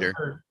whipped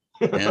her.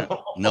 Yeah.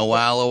 No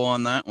aloe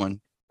on that one.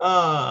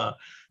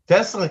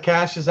 Tesla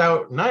cashes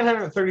out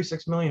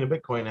 $936 million of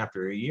Bitcoin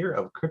after a year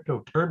of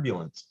crypto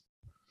turbulence.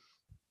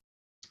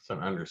 It's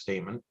an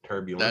understatement.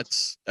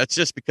 Turbulence. That's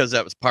just because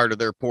that was part of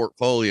their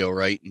portfolio,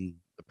 right? And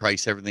the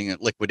price, everything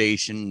at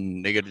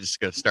liquidation, they just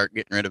got to start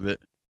getting rid of it.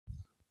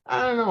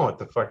 I don't know what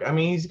the fuck. I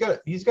mean, he's got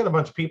a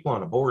bunch of people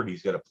on a board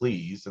he's got to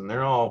please, and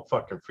they're all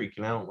fucking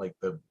freaking out like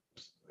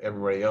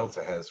everybody else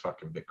that has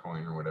fucking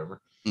Bitcoin or whatever.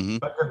 Mm-hmm.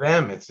 But for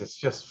them, it's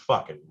just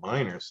fucking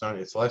minor, son.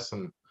 It's less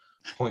than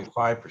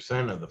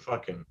 0.5% of the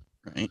fucking.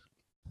 Right.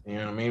 You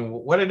know what I mean?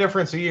 What a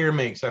difference a year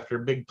makes after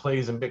big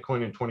plays in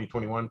Bitcoin in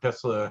 2021.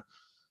 Tesla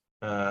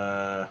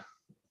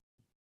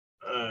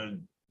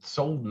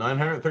sold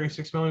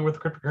 $936 million worth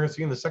of cryptocurrency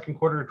in the second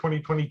quarter of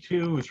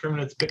 2022, trimming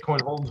its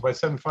Bitcoin holdings by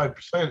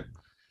 75%.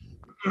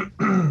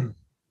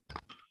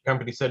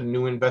 Company said a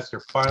new investor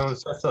filing.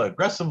 Tesla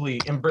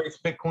aggressively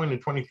embraced Bitcoin in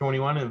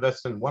 2021 and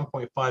invested in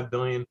 $1.5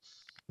 billion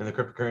in the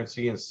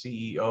cryptocurrency, and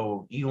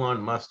CEO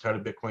Elon Musk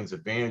touted Bitcoin's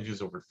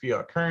advantages over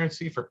fiat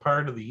currency for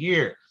part of the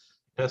year.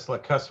 Tesla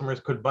customers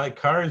could buy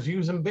cars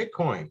using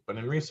Bitcoin, but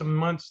in recent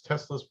months,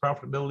 Tesla's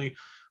profitability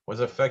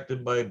was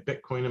affected by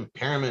Bitcoin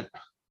impairment.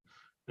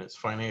 In its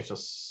financial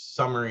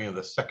summary of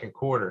the second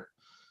quarter,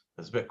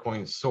 as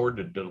Bitcoin soared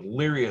to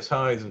delirious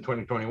highs in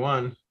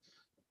 2021,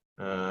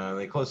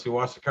 they closely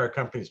watched the car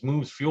company's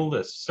moves, fueled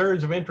a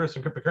surge of interest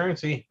in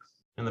cryptocurrency,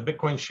 and the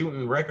Bitcoin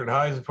shooting record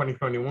highs in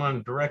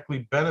 2021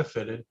 directly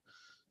benefited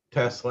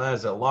Tesla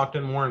as it locked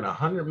in more than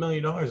 $100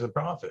 million in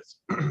profits.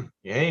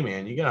 Yeah, hey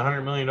man, you got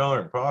 $100 million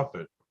in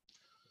profit.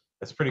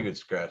 That's a pretty good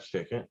scratch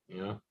ticket,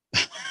 you know.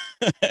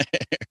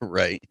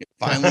 Right.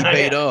 Finally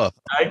paid off.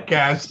 I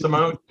cashed them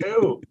out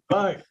too.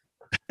 Fuck.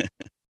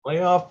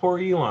 Lay off poor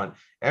Elon.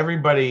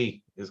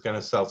 Everybody is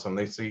gonna sell some.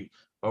 They see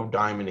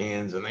diamond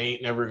hands and they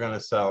ain't never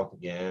gonna sell.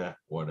 Yeah,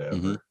 whatever.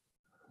 Mm-hmm.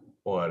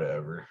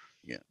 Whatever.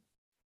 Yeah.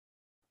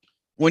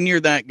 When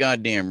you're that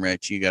goddamn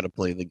rich, you got to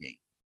play the game.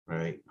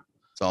 Right.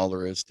 That's all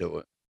there is to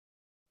it.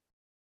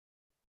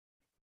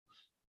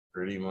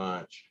 Pretty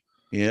much.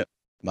 Yep.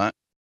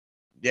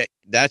 Yeah,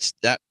 that's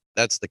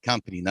the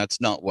company. That's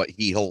not what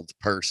he holds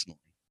personally.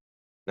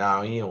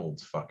 No, he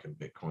holds fucking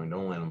Bitcoin.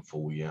 Don't let him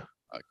fool you.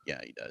 Yeah,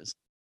 he does.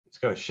 He's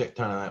got a shit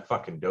ton of that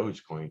fucking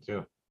Dogecoin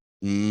too.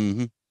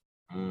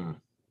 Mm-hmm.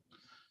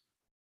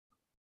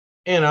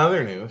 In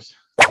other news,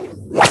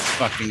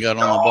 fucking got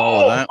on the ball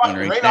with that one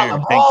right there. On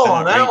the ball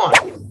on that one.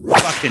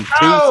 Fucking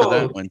two for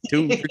that one.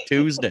 2 for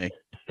Tuesday.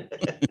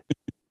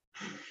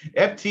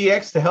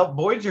 FTX to help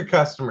Voyager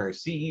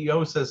customers.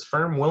 CEO says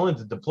firm willing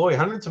to deploy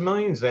hundreds of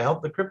millions to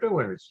help the crypto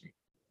industry.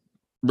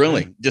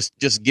 Really?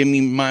 Just give me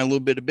my little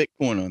bit of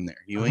Bitcoin on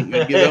there. You ain't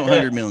gonna give out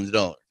 $100 million.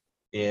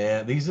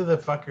 Yeah, these are the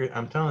fuckers.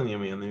 I'm telling you,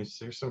 man.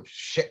 There's some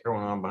shit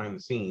going on behind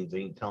the scenes. They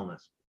ain't telling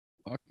us.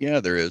 Fuck yeah,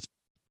 there is.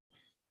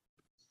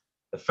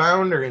 The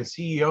founder and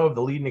CEO of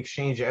the leading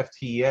exchange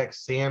FTX,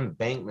 Sam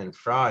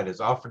Bankman-Fried,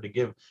 has offered to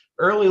give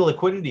early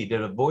liquidity to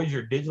the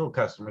Voyager Digital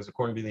customers,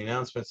 according to the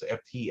announcements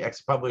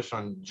FTX published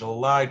on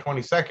July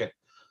 22nd.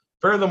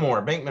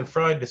 Furthermore,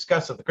 Bankman-Fried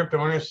discussed at the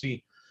crypto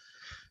industry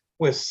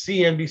with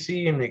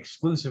CNBC in an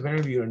exclusive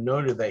interview and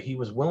noted that he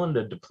was willing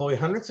to deploy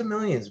hundreds of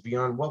millions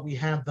beyond what we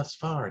have thus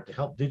far to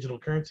help digital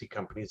currency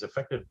companies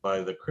affected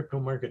by the crypto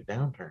market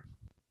downturn.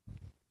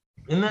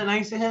 Isn't that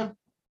nice of him?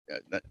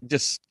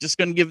 Just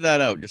gonna give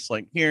that out. Just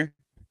like here,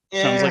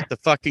 sounds like the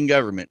fucking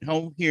government.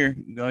 Oh, here,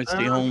 you guys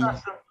stay home.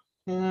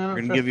 We're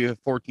gonna give you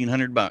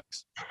 $1,400.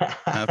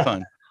 Have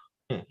fun.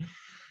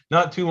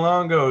 Not too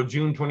long ago,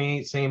 June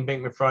 28th, Sam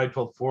Bankman-Fried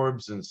told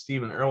Forbes and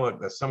Stephen Ehrlich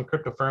that some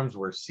crypto firms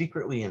were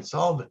secretly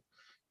insolvent,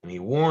 and he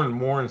warned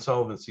more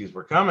insolvencies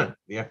were coming.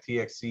 The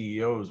FTX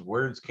CEO's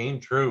words came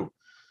true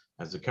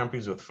as the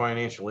companies with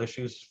financial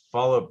issues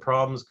followed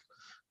problems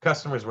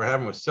customers were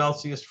having with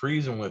Celsius,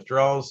 freeze and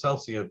withdrawals.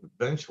 Celsius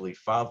eventually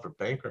filed for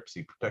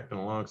bankruptcy, protecting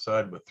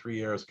alongside with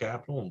Three Arrows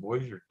Capital and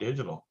Voyager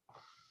Digital.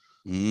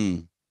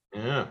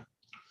 Yeah.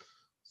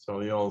 So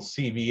the old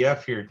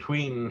CBF here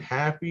tweeting,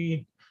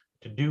 happy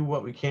to do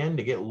what we can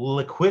to get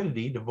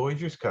liquidity to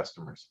Voyager's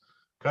customers.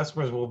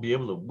 Customers will be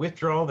able to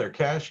withdraw their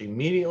cash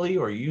immediately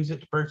or use it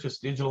to purchase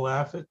digital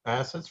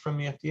assets from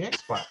the FTX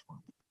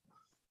platform.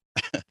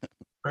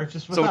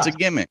 Purchase with So us. it's a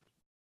gimmick.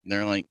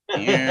 They're like,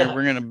 yeah,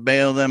 we're gonna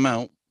bail them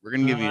out. We're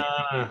gonna give you.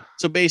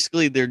 So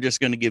basically, they're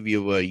just gonna give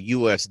you a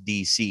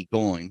USDC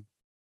coin.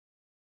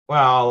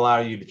 Well, I'll allow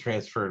you to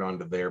transfer it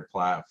onto their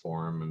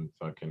platform and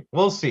fucking.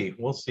 We'll see.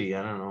 We'll see.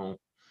 I don't know.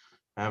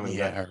 I haven't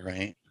got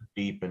right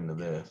deep into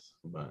this,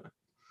 but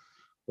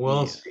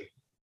we'll see.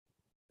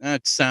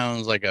 That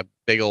sounds like a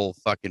big old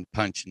fucking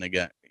punch in the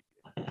gut.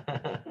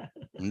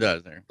 It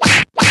does there.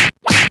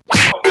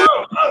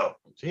 Oh,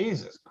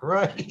 Jesus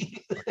Christ!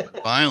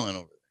 Violent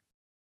over there.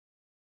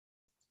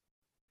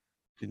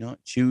 Do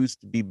not choose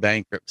to be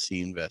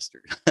bankruptcy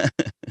investor.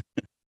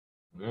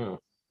 Yeah.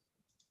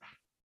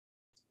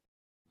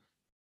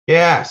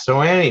 Yeah.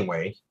 So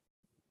anyway,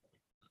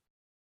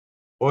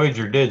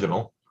 Voyager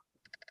Digital.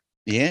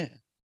 Yeah.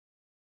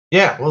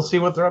 Yeah, we'll see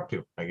what they're up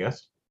to. I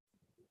guess.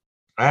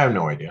 I have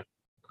no idea.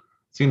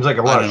 Seems like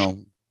a lot. I don't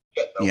know.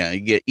 Yeah,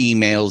 you get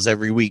emails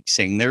every week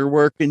saying they're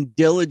working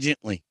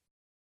diligently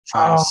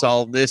trying to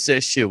solve this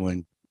issue,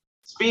 and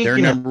their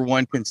number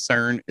one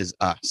concern is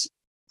us.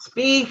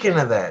 Speaking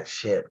of that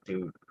shit,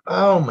 dude.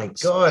 Oh my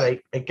god,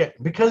 I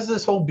get because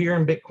this whole beer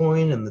and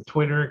Bitcoin and the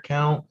Twitter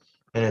account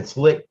and it's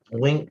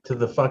linked to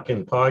the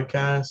fucking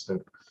podcast, and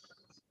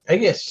I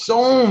get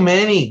so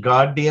many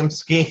goddamn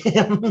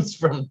scams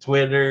from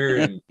Twitter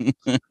and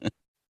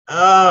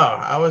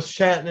I was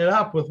chatting it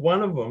up with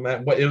one of them.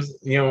 It was,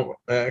 an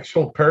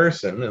actual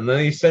person, and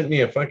then he sent me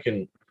a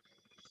fucking. Of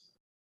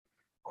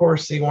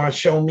course, they want to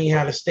show me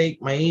how to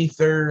stake my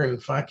ether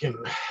and fucking.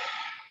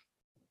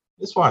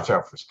 Just watch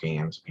out for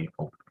scams,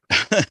 people.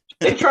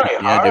 They try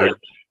hard. Dude.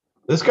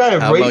 This guy.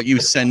 How about you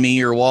send me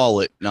your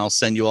wallet and I'll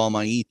send you all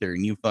my ether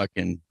and you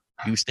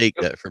stake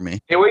that for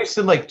me. They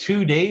wasted like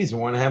 2 days and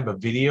want to have a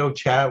video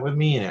chat with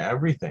me and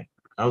everything.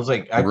 I was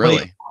like, I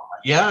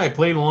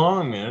played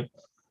along, man.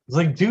 It's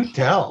like, dude,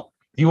 tell.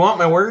 Do you want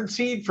my word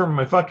seed from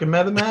my fucking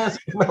MetaMask?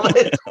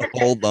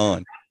 Hold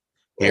on.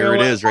 Here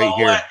it is right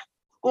here.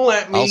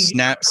 Let me. I'll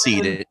snap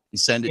seed it and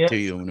send it to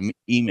you in an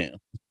email.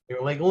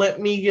 You're like, let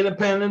me get a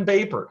pen and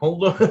paper.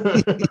 Hold on.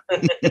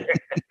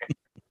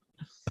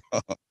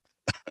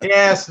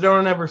 Yes,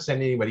 don't ever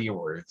send anybody your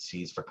word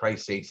seeds for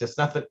Christ's sakes. It's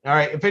nothing. All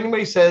right. If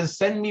anybody says,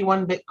 send me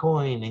 1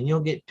 Bitcoin and you'll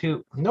get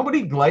 2,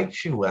 nobody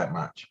likes you that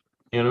much.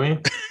 You know what I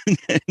mean?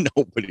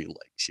 Nobody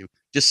likes you.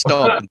 Just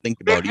stop and think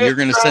about it. You're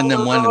going to send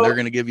them 1 and they're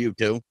going to give you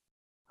 2.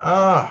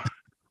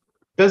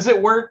 Does it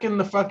work in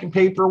the fucking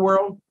paper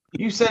world?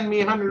 You send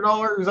me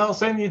 $100, I'll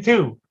send you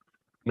 2.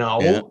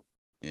 No.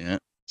 Yeah.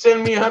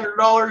 Send me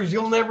 $100,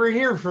 you'll never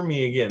hear from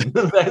me again.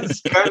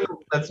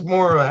 That's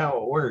more of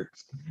how it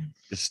works.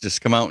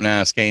 Just come out and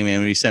ask, hey man,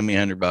 will you send me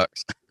 $100?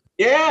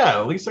 Yeah,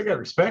 at least I got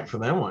respect for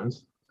them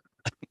ones.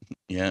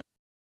 Yeah.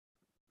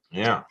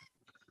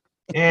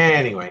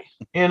 Anyway,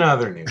 in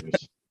other news,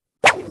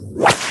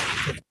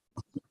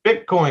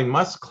 Bitcoin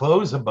must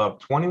close above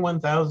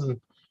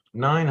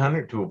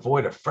 21,900 to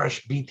avoid a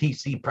fresh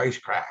BTC price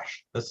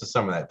crash. This is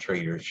some of that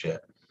trader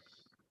shit.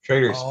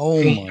 Traders.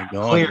 Oh my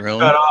god! Really?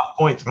 Cut off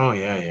points. Oh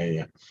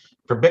yeah.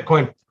 For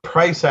Bitcoin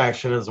price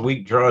action as the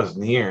week draws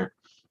near,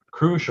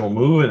 crucial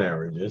moving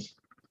averages.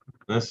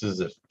 This is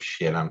the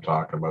shit I'm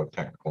talking about,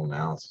 technical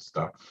analysis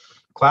stuff.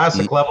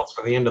 Classic levels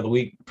for the end of the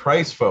week.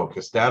 Price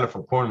focus data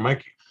from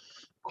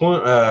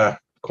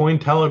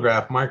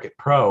Cointelegraph Market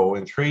Pro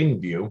and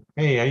TradingView.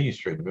 Hey, I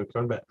use TradingView.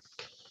 Come back.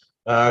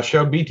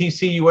 Showed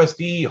BTC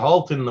USD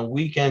halt in the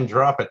weekend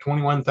drop at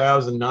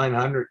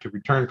 21,900 to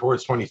return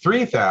towards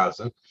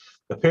 23,000.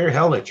 The pair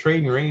held a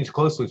trading range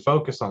closely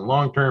focused on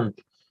long-term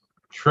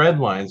trend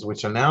lines,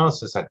 which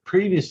analysis had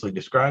previously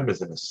described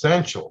as an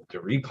essential to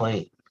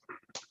reclaim.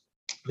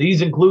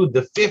 These include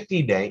the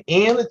 50-day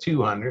and the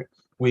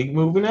 200-week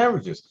moving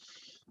averages.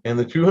 And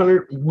the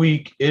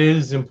 200-week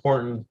is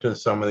important to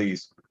some of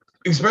these,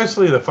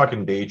 especially the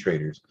fucking day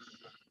traders.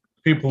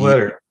 People that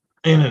are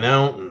in and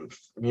out, and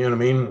you know what I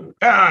mean?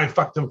 I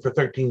fucked them for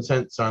 13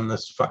 cents on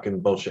this fucking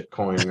bullshit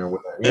coin or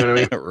whatever. You know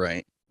what I mean?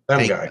 Right.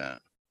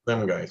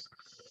 Them guys.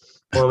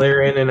 Well,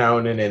 they're in and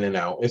out and in and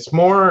out. It's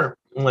more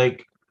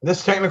like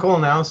this technical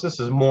analysis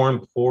is more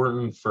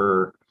important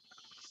for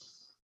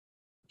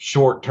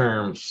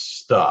short-term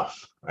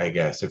stuff, I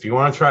guess. If you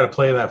want to try to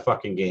play that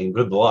fucking game,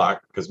 good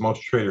luck, because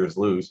most traders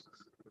lose.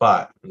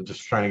 But I'm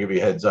just trying to give you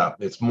a heads up.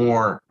 It's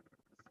more.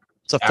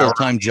 It's a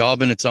full-time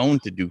job in its own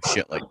to do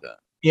shit like that.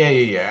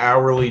 Yeah.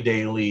 Hourly,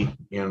 daily,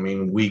 you know what I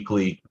mean?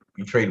 Weekly.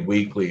 You trade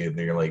weekly, and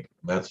you're like,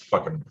 that's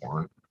fucking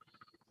boring.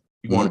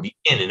 You want to be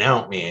in and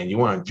out, man. You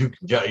want to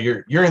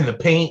juke. You're in the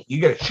paint.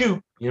 You got to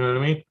shoot. You know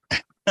what I mean?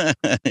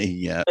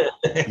 Yeah.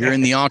 You're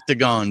in the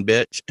octagon,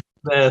 bitch.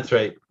 That's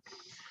right.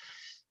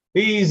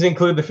 These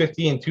include the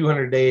 50 and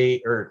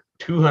 200-day or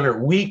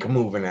 200-week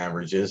moving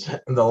averages.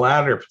 The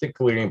latter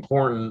particularly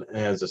important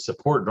as a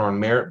support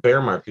during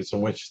bear markets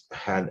in which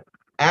had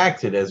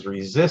acted as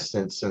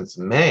resistance since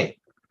May.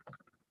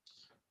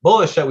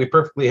 Bullish that we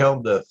perfectly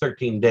held the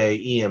 13-day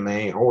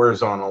EMA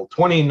horizontal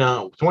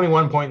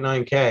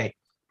 21.9K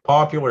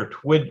popular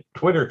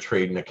Twitter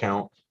trading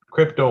account.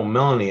 Crypto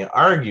Melanie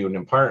argued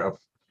in part of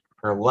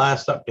her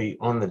last update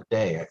on the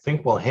day. I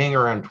think we'll hang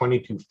around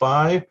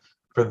 22.5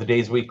 for the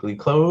day's weekly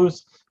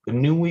close. The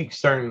new week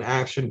starting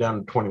action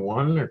down to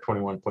 21 or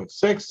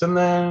 21.6, and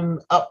then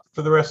up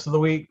for the rest of the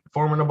week,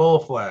 forming a bull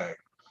flag.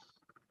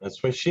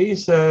 That's what she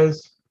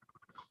says.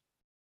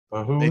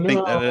 But who knows?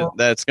 Think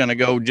that's going to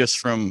go just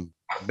from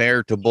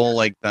bear to bull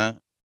like that?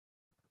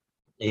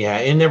 Yeah,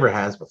 it never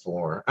has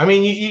before. I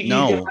mean, you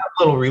can have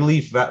little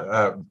relief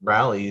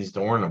rallies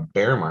during a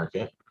bear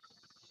market,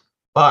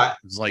 but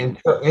it's like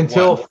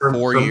until for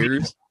 4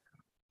 years.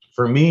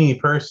 For me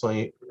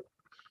personally,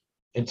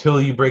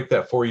 until you break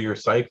that 4-year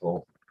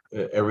cycle,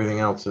 everything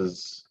else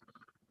is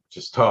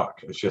just talk.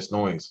 It's just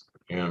noise.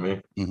 You know what I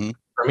mean? Mm-hmm.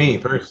 For me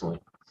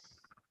personally.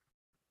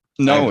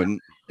 No, and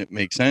it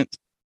makes sense.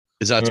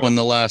 Is that's when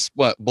the last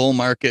bull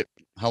market?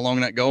 How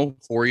long that go?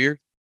 4 years?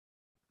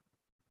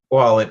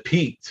 Well, it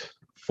peaked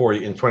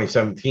in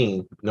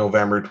 2017,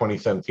 November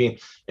 2017,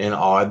 and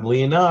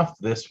oddly enough,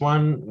 this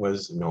one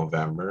was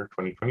November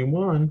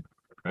 2021,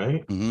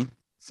 right? Mm-hmm.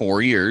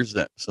 4 years.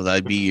 So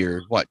that'd be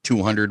your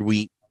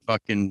 200-week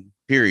fucking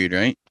period,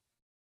 right?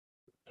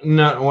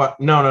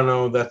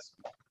 No. That's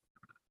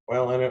I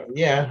don't.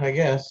 Yeah, I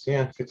guess.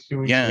 Yeah, 52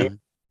 weeks.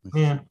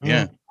 Yeah.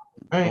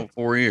 All right.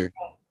 4 years.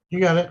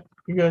 You got it.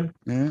 You good?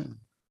 Yeah.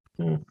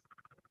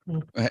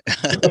 I'm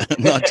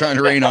not trying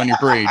to rain on your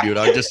parade, dude.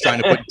 I'm just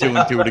trying to put 2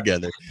 and 2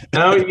 together.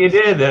 No, you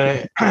did.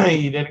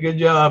 You did a good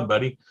job,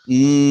 buddy.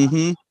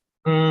 Mm-hmm.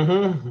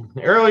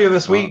 Earlier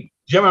this week,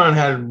 Gemini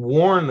had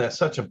warned that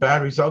such a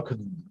bad result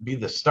could be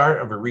the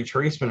start of a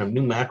retracement of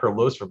new macro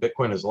lows for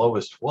Bitcoin as low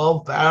as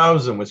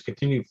 12,000, which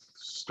continued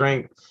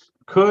strength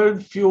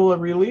could fuel a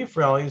relief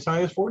rally as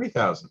high as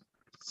 40,000.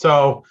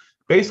 So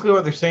basically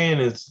what they're saying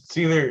is it's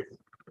either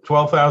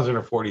 12,000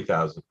 or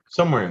 40,000,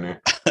 somewhere in there.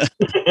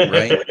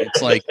 Right?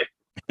 It's like,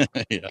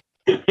 yeah.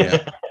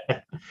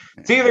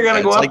 It's either going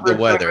to go up like the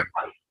weather.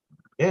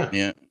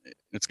 Yeah.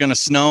 It's going to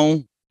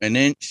snow 1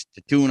 inch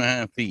to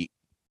 2.5 feet.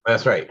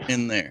 That's right.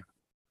 In there.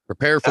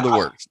 Prepare for the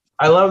worst.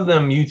 I love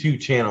them YouTube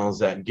channels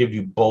that give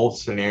you both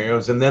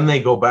scenarios, and then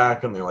they go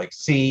back and they're like,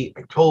 see,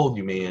 I told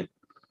you, man.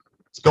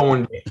 It's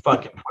going to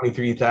fucking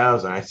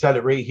 23,000. I said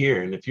it right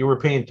here. And if you were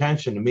paying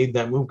attention and made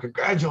that move,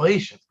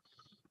 congratulations.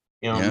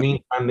 You know,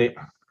 meantime,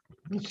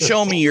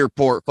 show me your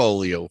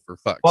portfolio for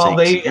fuck's sake. Well,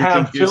 they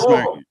have 2 of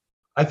them.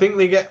 I think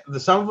they get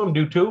some of them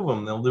do 2 of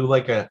them. They'll do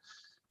like a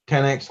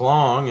 10x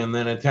long and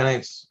then a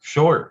 10x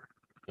short.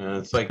 And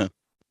it's like,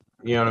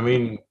 you know what I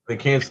mean? They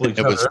cancel each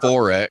other. It was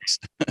 4x.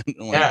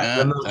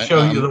 And they'll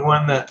show you the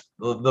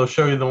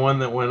one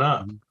that went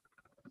up.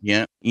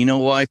 Yeah. You know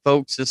why,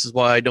 folks? This is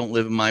why I don't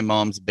live in my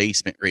mom's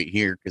basement right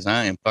here, because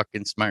I am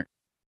fucking smart.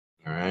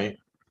 All right.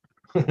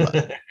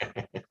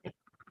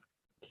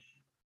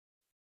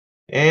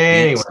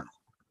 Anyway,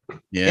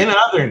 in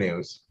other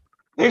news,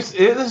 this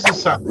is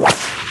something.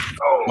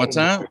 What's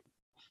that?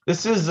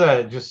 This is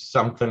just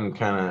something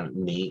kind of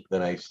neat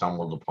that I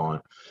stumbled upon.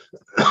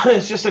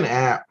 It's just an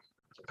app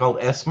called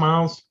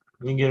S-Miles.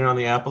 You can get it on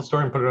the Apple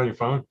Store and put it on your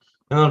phone,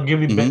 and they'll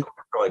give you Bitcoin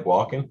for like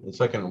walking. It's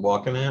like a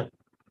walking app.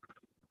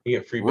 You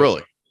get free.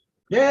 Really?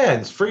 Yeah,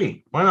 it's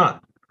free. Why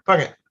not? Fuck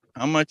it.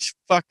 How much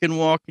fucking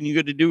walking you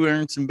got to do to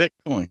earn some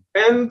Bitcoin?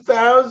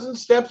 10,000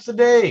 steps a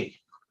day.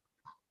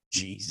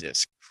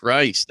 Jesus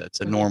Christ, that's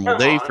a normal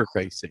day for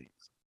Christ's sake.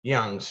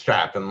 Young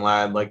strapping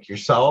lad like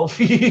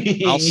yourself.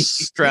 I'll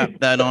strap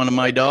that onto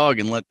my dog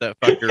and let that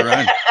fucker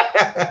run.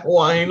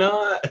 Why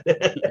not?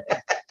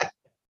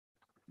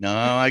 No,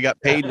 I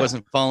got paid,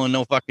 wasn't following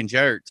no fucking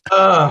charts.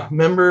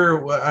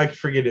 Remember, I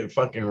forget it,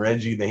 fucking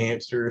Reggie the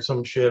hamster or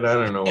some shit. I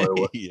don't know what it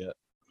was. Yeah.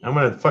 I'm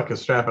gonna fucking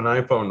strap an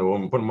iPhone to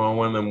him and put him on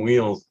one of them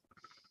wheels.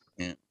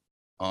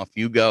 Off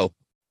you go.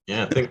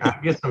 Yeah, I think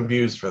I'd get some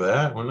views for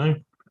that, wouldn't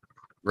I?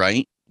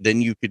 Right?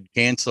 Then you could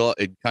cancel.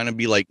 It'd kind of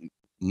be like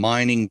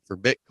mining for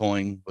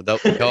Bitcoin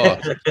without the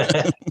cost.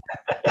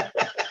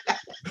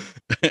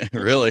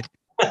 Really?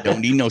 Don't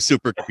need no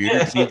supercomputer.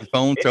 Just need your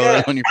phone. Throw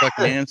that on your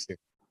fucking hamster.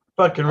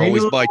 Fucking Always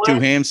renewable buy 2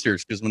 electric-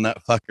 hamsters because when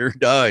that fucker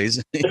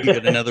dies, you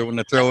got another one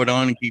to throw it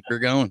on and keep her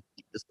going.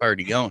 Keep this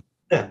party going.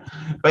 But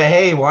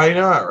hey, why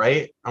not,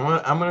 right? I'm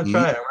gonna Mhm.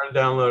 try it. I'm gonna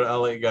download it. I'll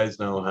let you guys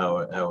know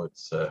how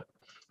it's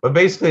but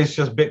basically it's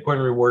just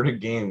Bitcoin rewarded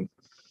games.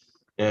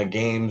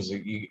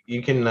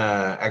 You can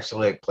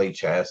actually like play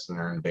chess and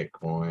earn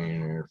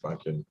Bitcoin or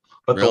fucking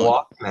but the Really?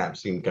 walking app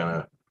seemed kind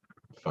of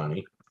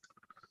funny.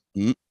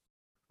 Mhm.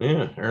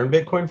 Yeah, earn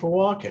Bitcoin for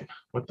walking.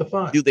 What the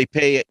fuck? Do they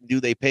pay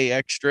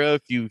extra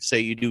if you say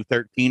you do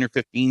 13 or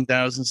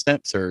 15,000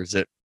 steps, or is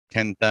it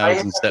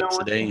 10,000 steps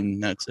a day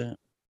and that's it?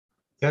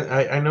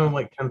 I know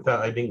like 10,000.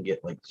 I didn't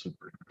get like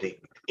super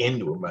deep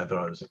into it, but I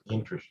thought it was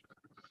interesting.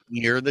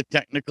 You're the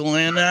technical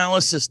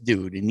analysis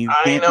dude, and you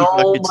I can't be know,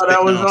 fucking but I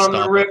spitting was off on the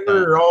stuff like that.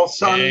 river all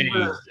sunburned.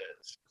 Jesus.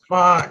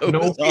 Fuck, I no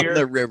was on beer.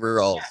 the river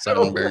all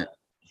sunburnt.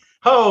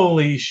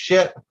 Holy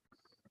shit!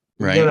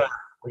 We Right?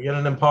 get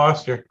an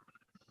imposter.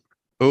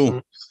 Who?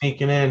 I'm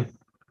sneaking in.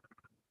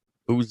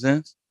 Who's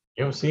this?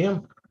 You don't see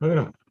him? Look at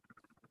him.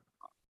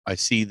 I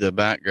see the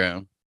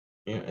background.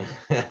 Yeah.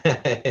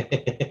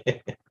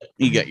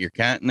 You got your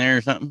cat in there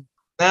or something?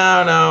 No,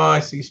 I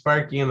see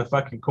Sparky in the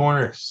fucking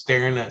corner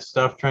staring at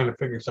stuff, trying to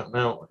figure something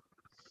out.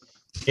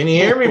 Can you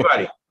hear me,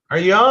 buddy? Are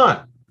you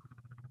on?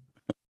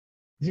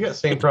 He's got the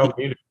same problem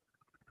you do.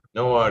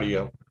 No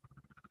audio.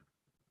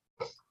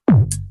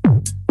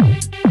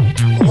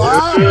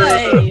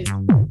 Live.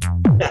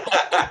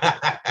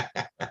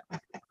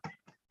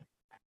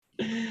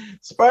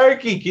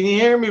 Sparky, can you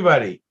hear me,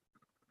 buddy?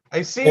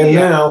 I see And you.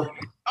 now,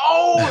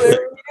 Oh,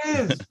 there he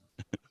is.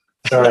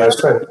 sorry, I was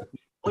trying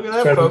Look at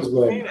to that, folks.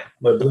 use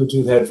my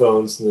Bluetooth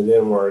headphones and they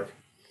didn't work.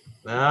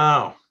 No,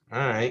 all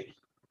right.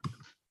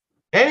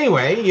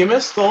 Anyway, you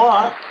missed a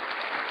lot.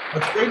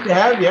 It's great to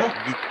have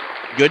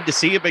you. Good to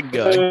see you, big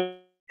guy.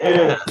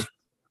 Yeah.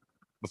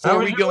 Before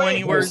was we your go week?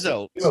 anywhere Nice.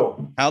 else,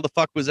 Yo, how the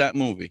fuck was that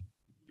movie?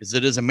 Is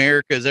it as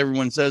America as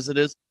everyone says it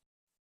is?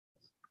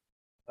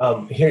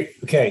 so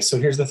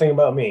here's the thing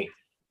about me.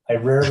 I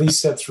rarely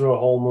sit through a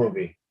whole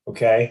movie.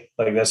 Okay,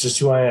 like that's just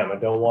who I am. I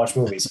don't watch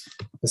movies.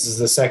 This is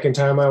the second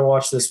time I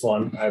watched this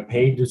one. I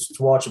paid to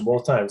watch it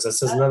both times. That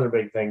says another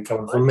big thing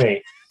coming from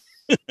me.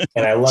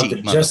 And I loved Cheap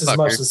it just as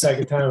much motherfucker. the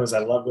second time as I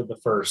loved it the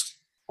first.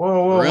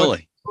 Whoa,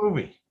 Really? what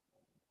movie?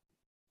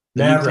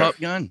 The new Maverick. Top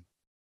Gun.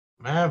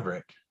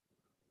 Maverick.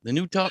 The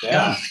new Top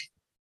Yeah. Gun.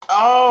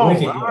 Oh,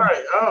 Wicked, all yeah.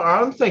 right. Oh,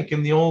 I'm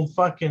thinking the old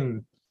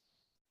fucking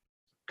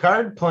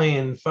card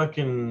playing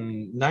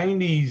fucking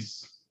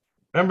 90s.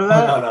 Remember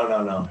that?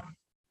 No.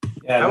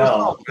 Yeah, That was no.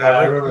 called Yeah, I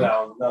Maverick. remember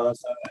that one. No,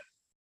 that's not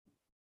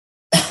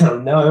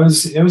it. No,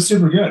 it was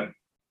super good.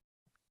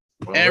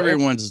 Well,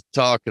 Everyone's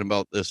talking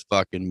about this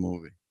fucking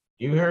movie.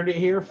 you heard it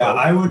here, Yeah, folks.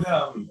 I would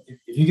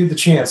if you get the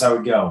chance, I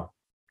would go.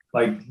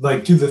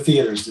 Like to the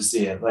theaters to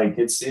see it. Like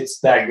it's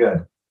that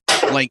good.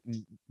 Like,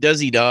 does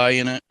he die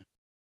in it?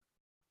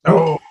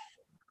 Oh,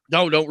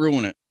 No, don't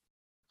ruin it.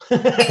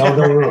 Don't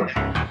ruin it.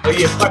 well,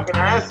 you fucking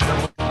asked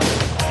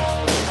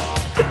him.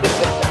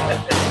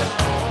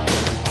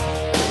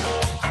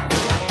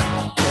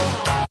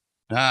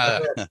 Ah,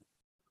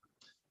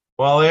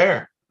 Well,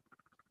 there.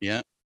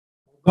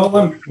 Don't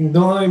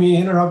let me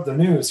interrupt the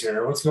news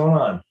here. What's going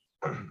on?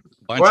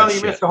 bunch Well, of you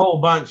shit. missed a whole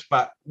bunch,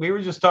 but we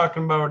were just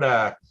talking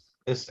about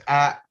this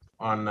app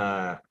on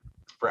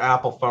for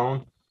Apple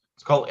phone.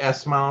 It's called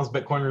S Miles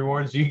Bitcoin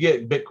Rewards. You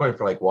get Bitcoin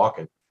for like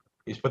walking.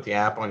 You just put the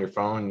app on your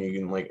phone and you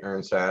can like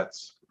earn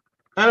sats.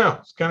 I don't know.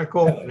 It's kind of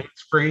cool. Yeah.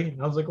 It's free.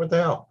 I was like, what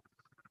the hell?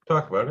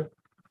 Talk about it.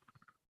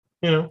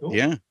 You know,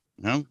 Yeah,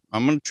 no,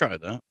 I'm gonna try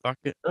that. Fuck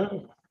it.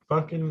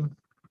 fucking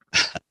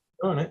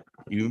doing it.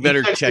 You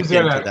better said he check was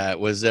into gonna- that.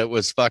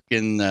 Was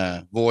fucking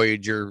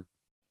Voyager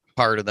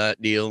part of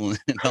that deal and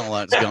all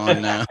that's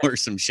gone now or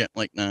some shit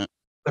like that?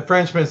 The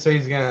Frenchman says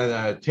he's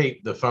gonna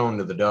tape the phone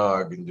to the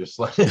dog and just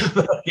let it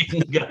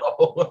fucking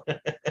go.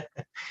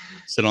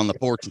 Sit on the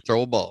porch and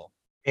throw a ball.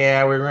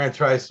 Yeah, we were gonna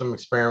try some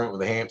experiment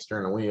with a hamster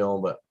and a wheel,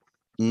 but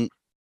Mm.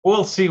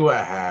 we'll see what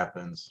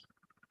happens.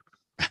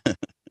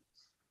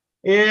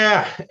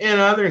 Yeah, in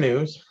other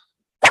news.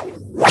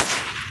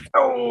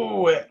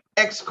 Oh,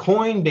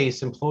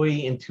 ex-Coinbase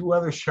employee and 2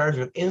 others charged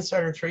with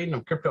insider trading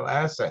of crypto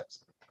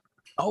assets.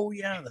 Oh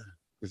yeah,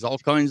 there's all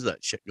kinds of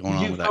that shit going Did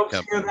on you with that folks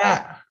hear company.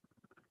 that?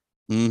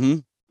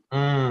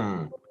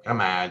 Mm-hmm.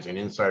 Imagine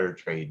insider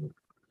trading.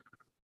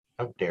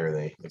 How dare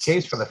they? The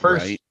case for the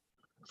first Right.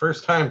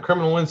 first time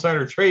criminal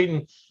insider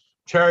trading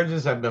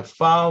charges have been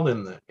filed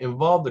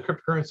involved the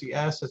cryptocurrency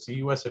assets, the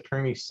U.S.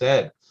 attorney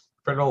said.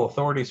 Federal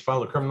authorities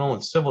filed a criminal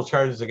and civil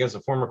charges against a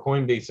former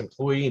Coinbase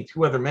employee and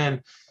 2 other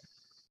men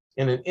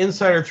in an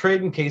insider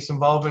trading case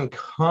involving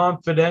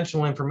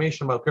confidential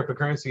information about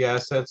cryptocurrency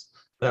assets.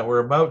 that were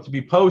about to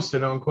be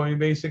posted on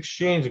Coinbase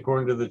Exchange,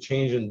 according to the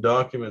change in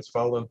documents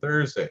filed on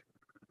Thursday.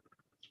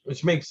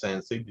 Which makes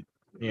sense. They,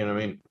 you know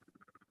what I mean?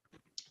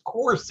 Of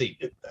course they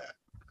did that.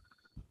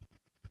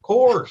 Of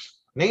course.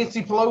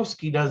 Nancy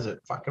Pelosi does it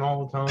fucking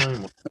all the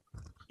time.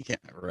 Yeah,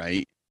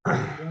 right.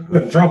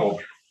 In trouble.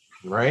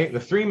 Right? The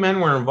three men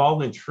were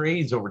involved in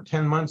trades over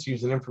 10 months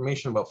using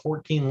information about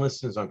 14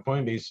 listings on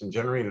Coinbase and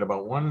generated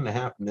about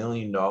 $1.5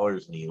 million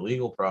in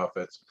illegal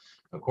profits,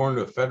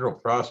 according to federal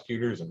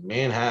prosecutors in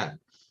Manhattan.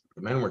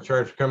 The men were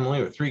charged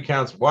criminally with 3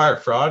 counts of wire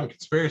fraud and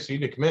conspiracy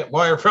to commit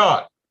wire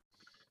fraud.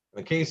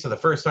 In the case of the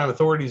first time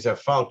authorities have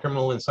filed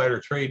criminal insider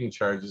trading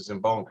charges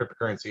involving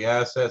cryptocurrency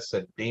assets,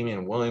 said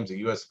Damian Williams, a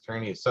U.S.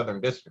 attorney of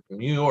Southern District of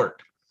New York.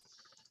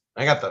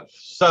 I got the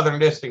Southern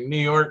District, New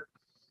York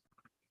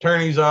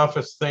attorney's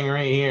office thing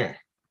right here.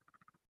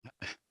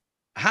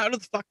 How the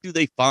fuck do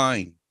they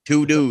find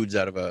 2 dudes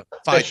out of a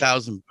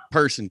 5,000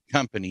 person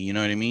company? You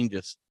know what I mean?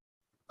 Just,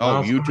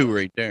 Well, you two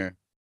right there.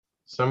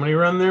 Somebody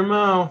run their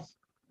mouth.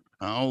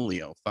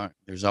 Holy fuck.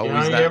 There's You know,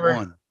 always you that ever-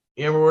 one.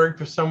 You ever work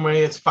for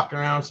somebody that's fucking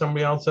around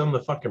somebody else in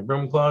the fucking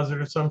broom closet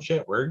or some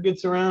shit? Word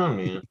gets around,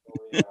 man.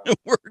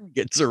 Word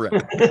gets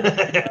around.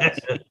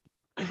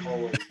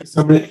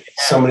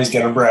 Somebody's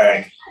gonna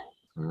brag.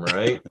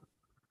 Right.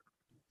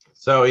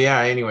 So yeah,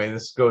 anyway,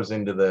 this goes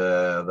into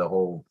the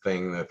whole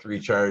thing, the 3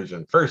 charge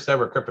and first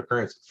ever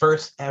cryptocurrency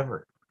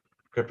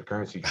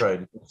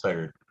tried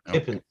insider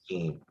tipping Okay.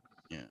 scheme.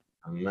 Yeah.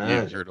 Yeah,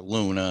 Imagine. heard of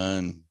Luna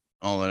and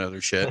all that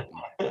other shit.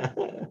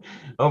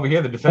 Over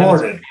here, the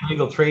defendants Hoarded.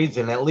 illegal trades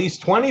in at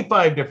least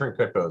 25 different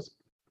cryptos.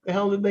 The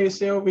hell did they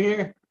say over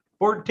here?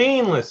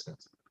 14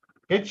 listings.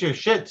 Get your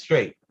shit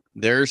straight.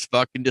 There's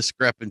fucking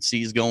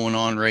discrepancies going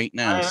on right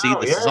now. I See,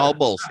 know, this is yeah. all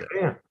bullshit.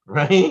 Yeah,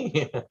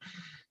 right?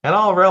 At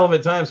all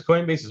relevant times,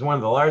 Coinbase is one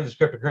of the largest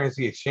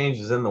cryptocurrency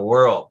exchanges in the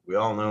world. We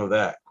all know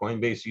that.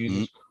 Coinbase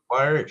uses to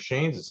acquire,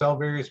 exchange, and sell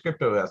various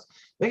crypto assets.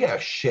 They got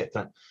a shit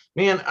ton.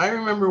 Man, I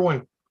remember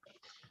when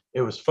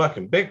it was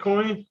fucking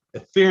Bitcoin,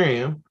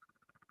 Ethereum,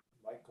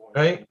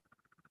 right?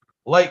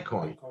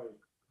 Litecoin.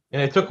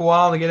 And it took a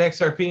while to get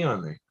XRP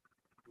on there.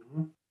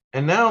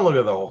 And now look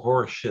at the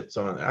horse shits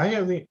on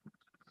there.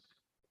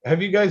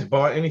 Have you guys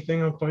bought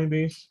anything on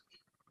Coinbase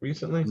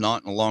recently?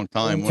 Not in a long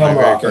time. When Come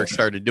I very on. first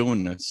started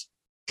doing this.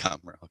 Come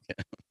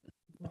rocket.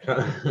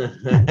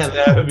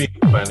 That would be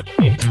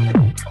funny.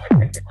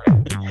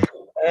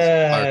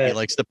 Harpy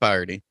likes to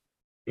party.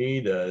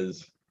 He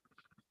does.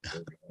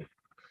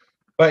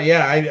 But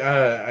yeah,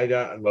 I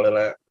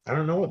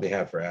don't know what they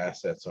have for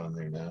assets on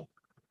there now.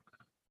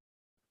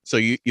 So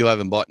you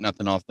haven't bought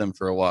nothing off them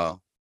for a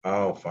while.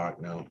 Oh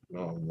fuck no, a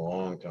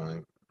long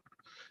time.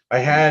 I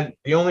had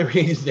the only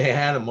reason I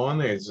had them on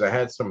there is I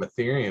had some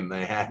Ethereum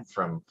that I had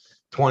from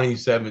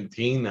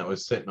 2017 that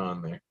was sitting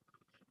on there.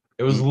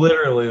 It was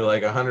literally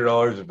like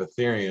 $100 of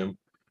Ethereum,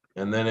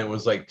 and then it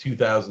was like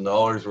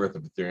 $2,000 worth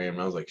of Ethereum.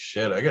 I was like,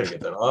 shit, I gotta get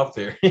that off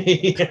there. By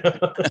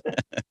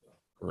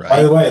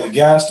Right. the way, the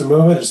gas to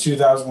move it is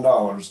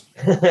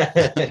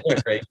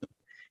 $2,000. Right.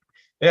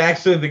 Yeah,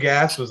 actually, the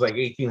gas was like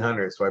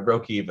 1,800, so I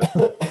broke even.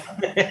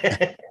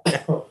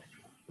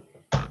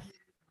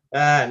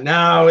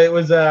 No, it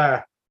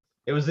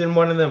was in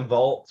one of them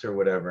vaults or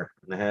whatever,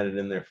 and I had it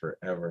in there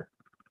forever.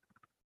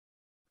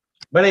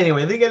 But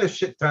anyway, they get a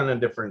shit ton of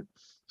different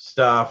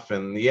stuff,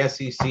 and the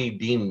SEC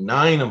deemed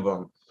 9 of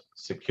them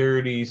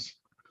securities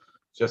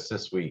just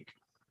this week.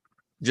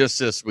 Just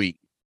this week.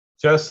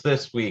 Just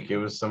this week, it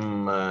was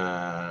some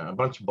a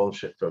bunch of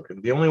bullshit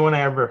token. The only one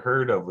I ever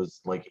heard of was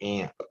like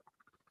AMP.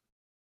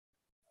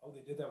 Oh,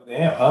 they did that with the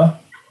AMP, huh?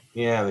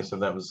 Yeah, they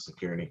said that was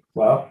security.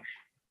 Well,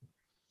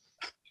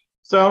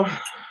 So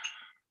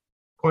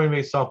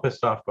Coinbase all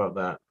pissed off about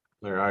that.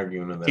 They're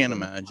arguing with that. Can't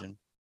imagine.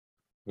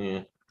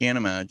 Yeah, Can't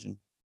imagine.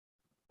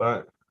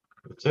 but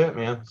that's it,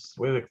 man. It's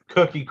the way the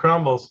cookie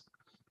crumbles.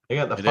 They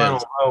got the It final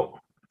is. vote.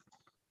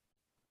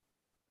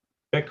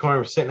 Bitcoin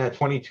was sitting at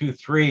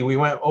 22.3. We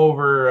went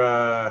over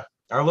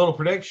our little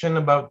prediction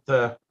about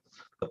the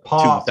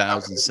pop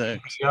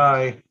 2006.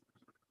 guy,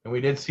 and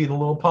we did see the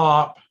little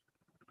pop.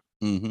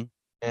 Mm-hmm.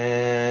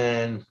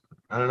 And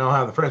I don't know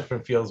how the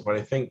Frenchman feels, but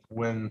I think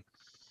when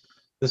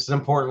this is an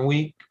important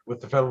week with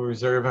the Federal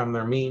Reserve having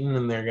their meeting,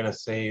 and they're going to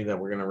say that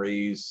we're going to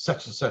raise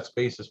such and such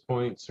basis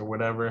points or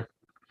whatever,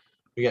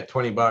 we got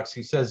 $20.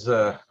 He says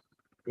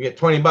we get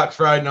 $20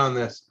 riding on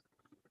this.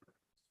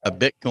 A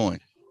Bitcoin.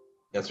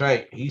 That's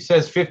right. He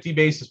says 50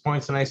 basis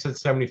points, and I said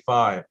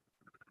 75.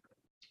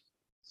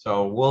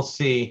 So we'll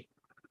see.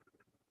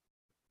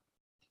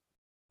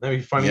 That'd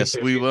be funny. Yes,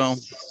 if we it will.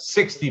 was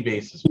 60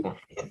 basis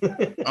points.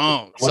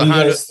 Oh, what so do you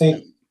how guys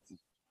think?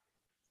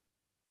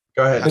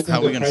 Go What do you ahead. think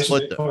How we the gonna price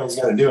split of that? Bitcoin is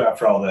going to do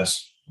after all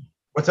this?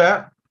 What's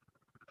that?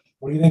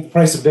 What do you think the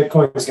price of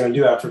Bitcoin is going to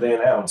do after they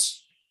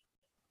announce?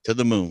 to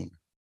the moon?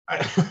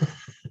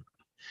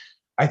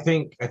 I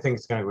think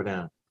it's gonna go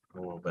down a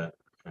little bit.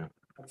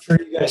 I'm sure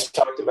you guys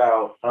talked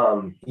about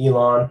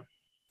Elon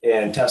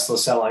and Tesla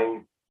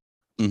selling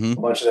Mm-hmm.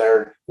 a bunch of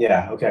their.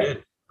 Yeah, okay.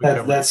 We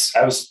covered-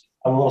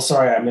 I'm a little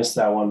sorry I missed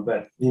that one,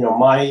 but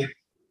my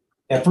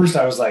at first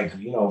I was like,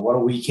 what a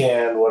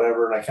weekend,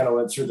 whatever. And I kind of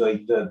went through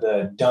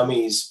the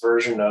dummies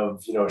version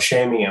of,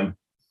 shaming him.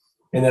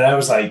 And then I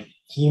was like,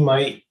 he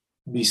might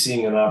be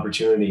seeing an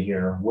opportunity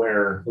here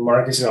where the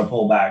market's going to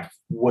pull back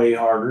way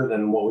harder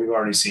than what we've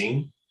already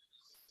seen.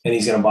 And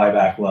he's going to buy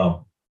back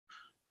low.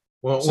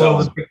 Well,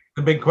 So-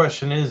 the big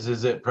question is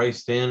it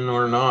priced in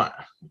or not?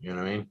 You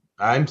know what I mean?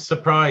 I'm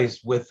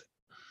surprised with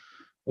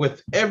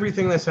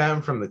everything that's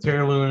happened from the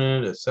Terra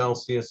Luna to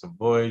Celsius and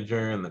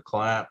Voyager and the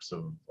collapse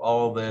of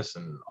all this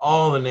and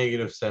all the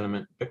negative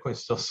sentiment.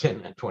 Bitcoin's still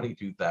sitting at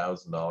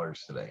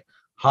 $22,000 today,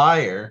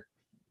 higher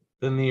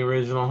than the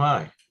original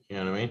high. You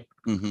know what I mean?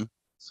 Mm-hmm.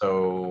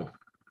 So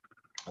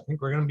I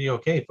think we're gonna be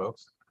okay,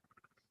 folks.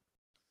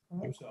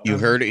 You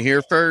heard it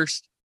here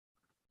first.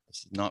 This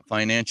is not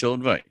financial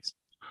advice.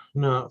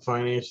 Not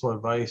financial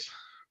advice,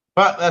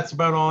 but that's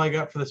about all I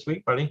got for this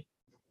week, buddy.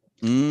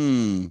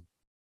 Mm, I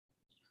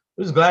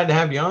was glad to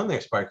have you on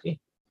there, Sparky.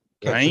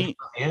 right?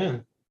 Yeah,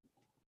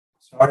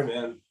 Sorry,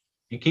 man.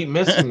 you keep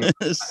missing.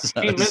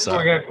 We're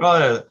gonna call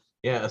it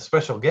a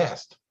special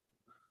guest.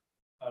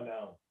 Oh,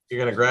 no. You're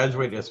gonna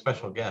graduate to a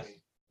special guest.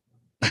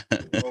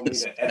 We'll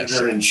need an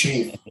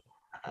editor-in-chief.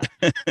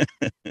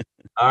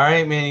 All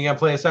right, man. You gotta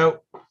play us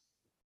out.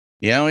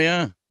 Yeah, oh,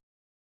 yeah.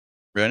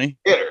 Ready?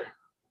 Hit her.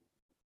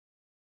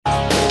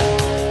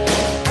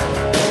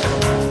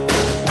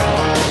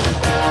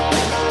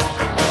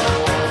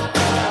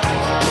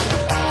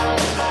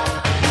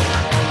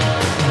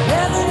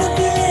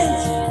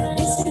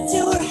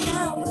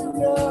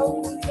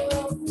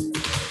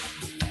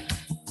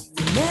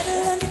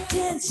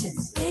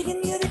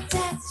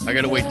 I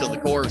gotta wait till the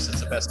chorus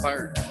is the best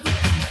part.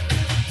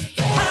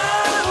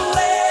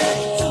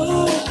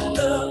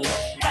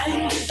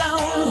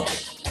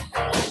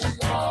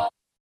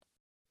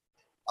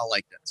 I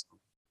like that song.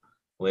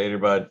 Later,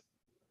 bud.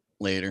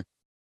 Later.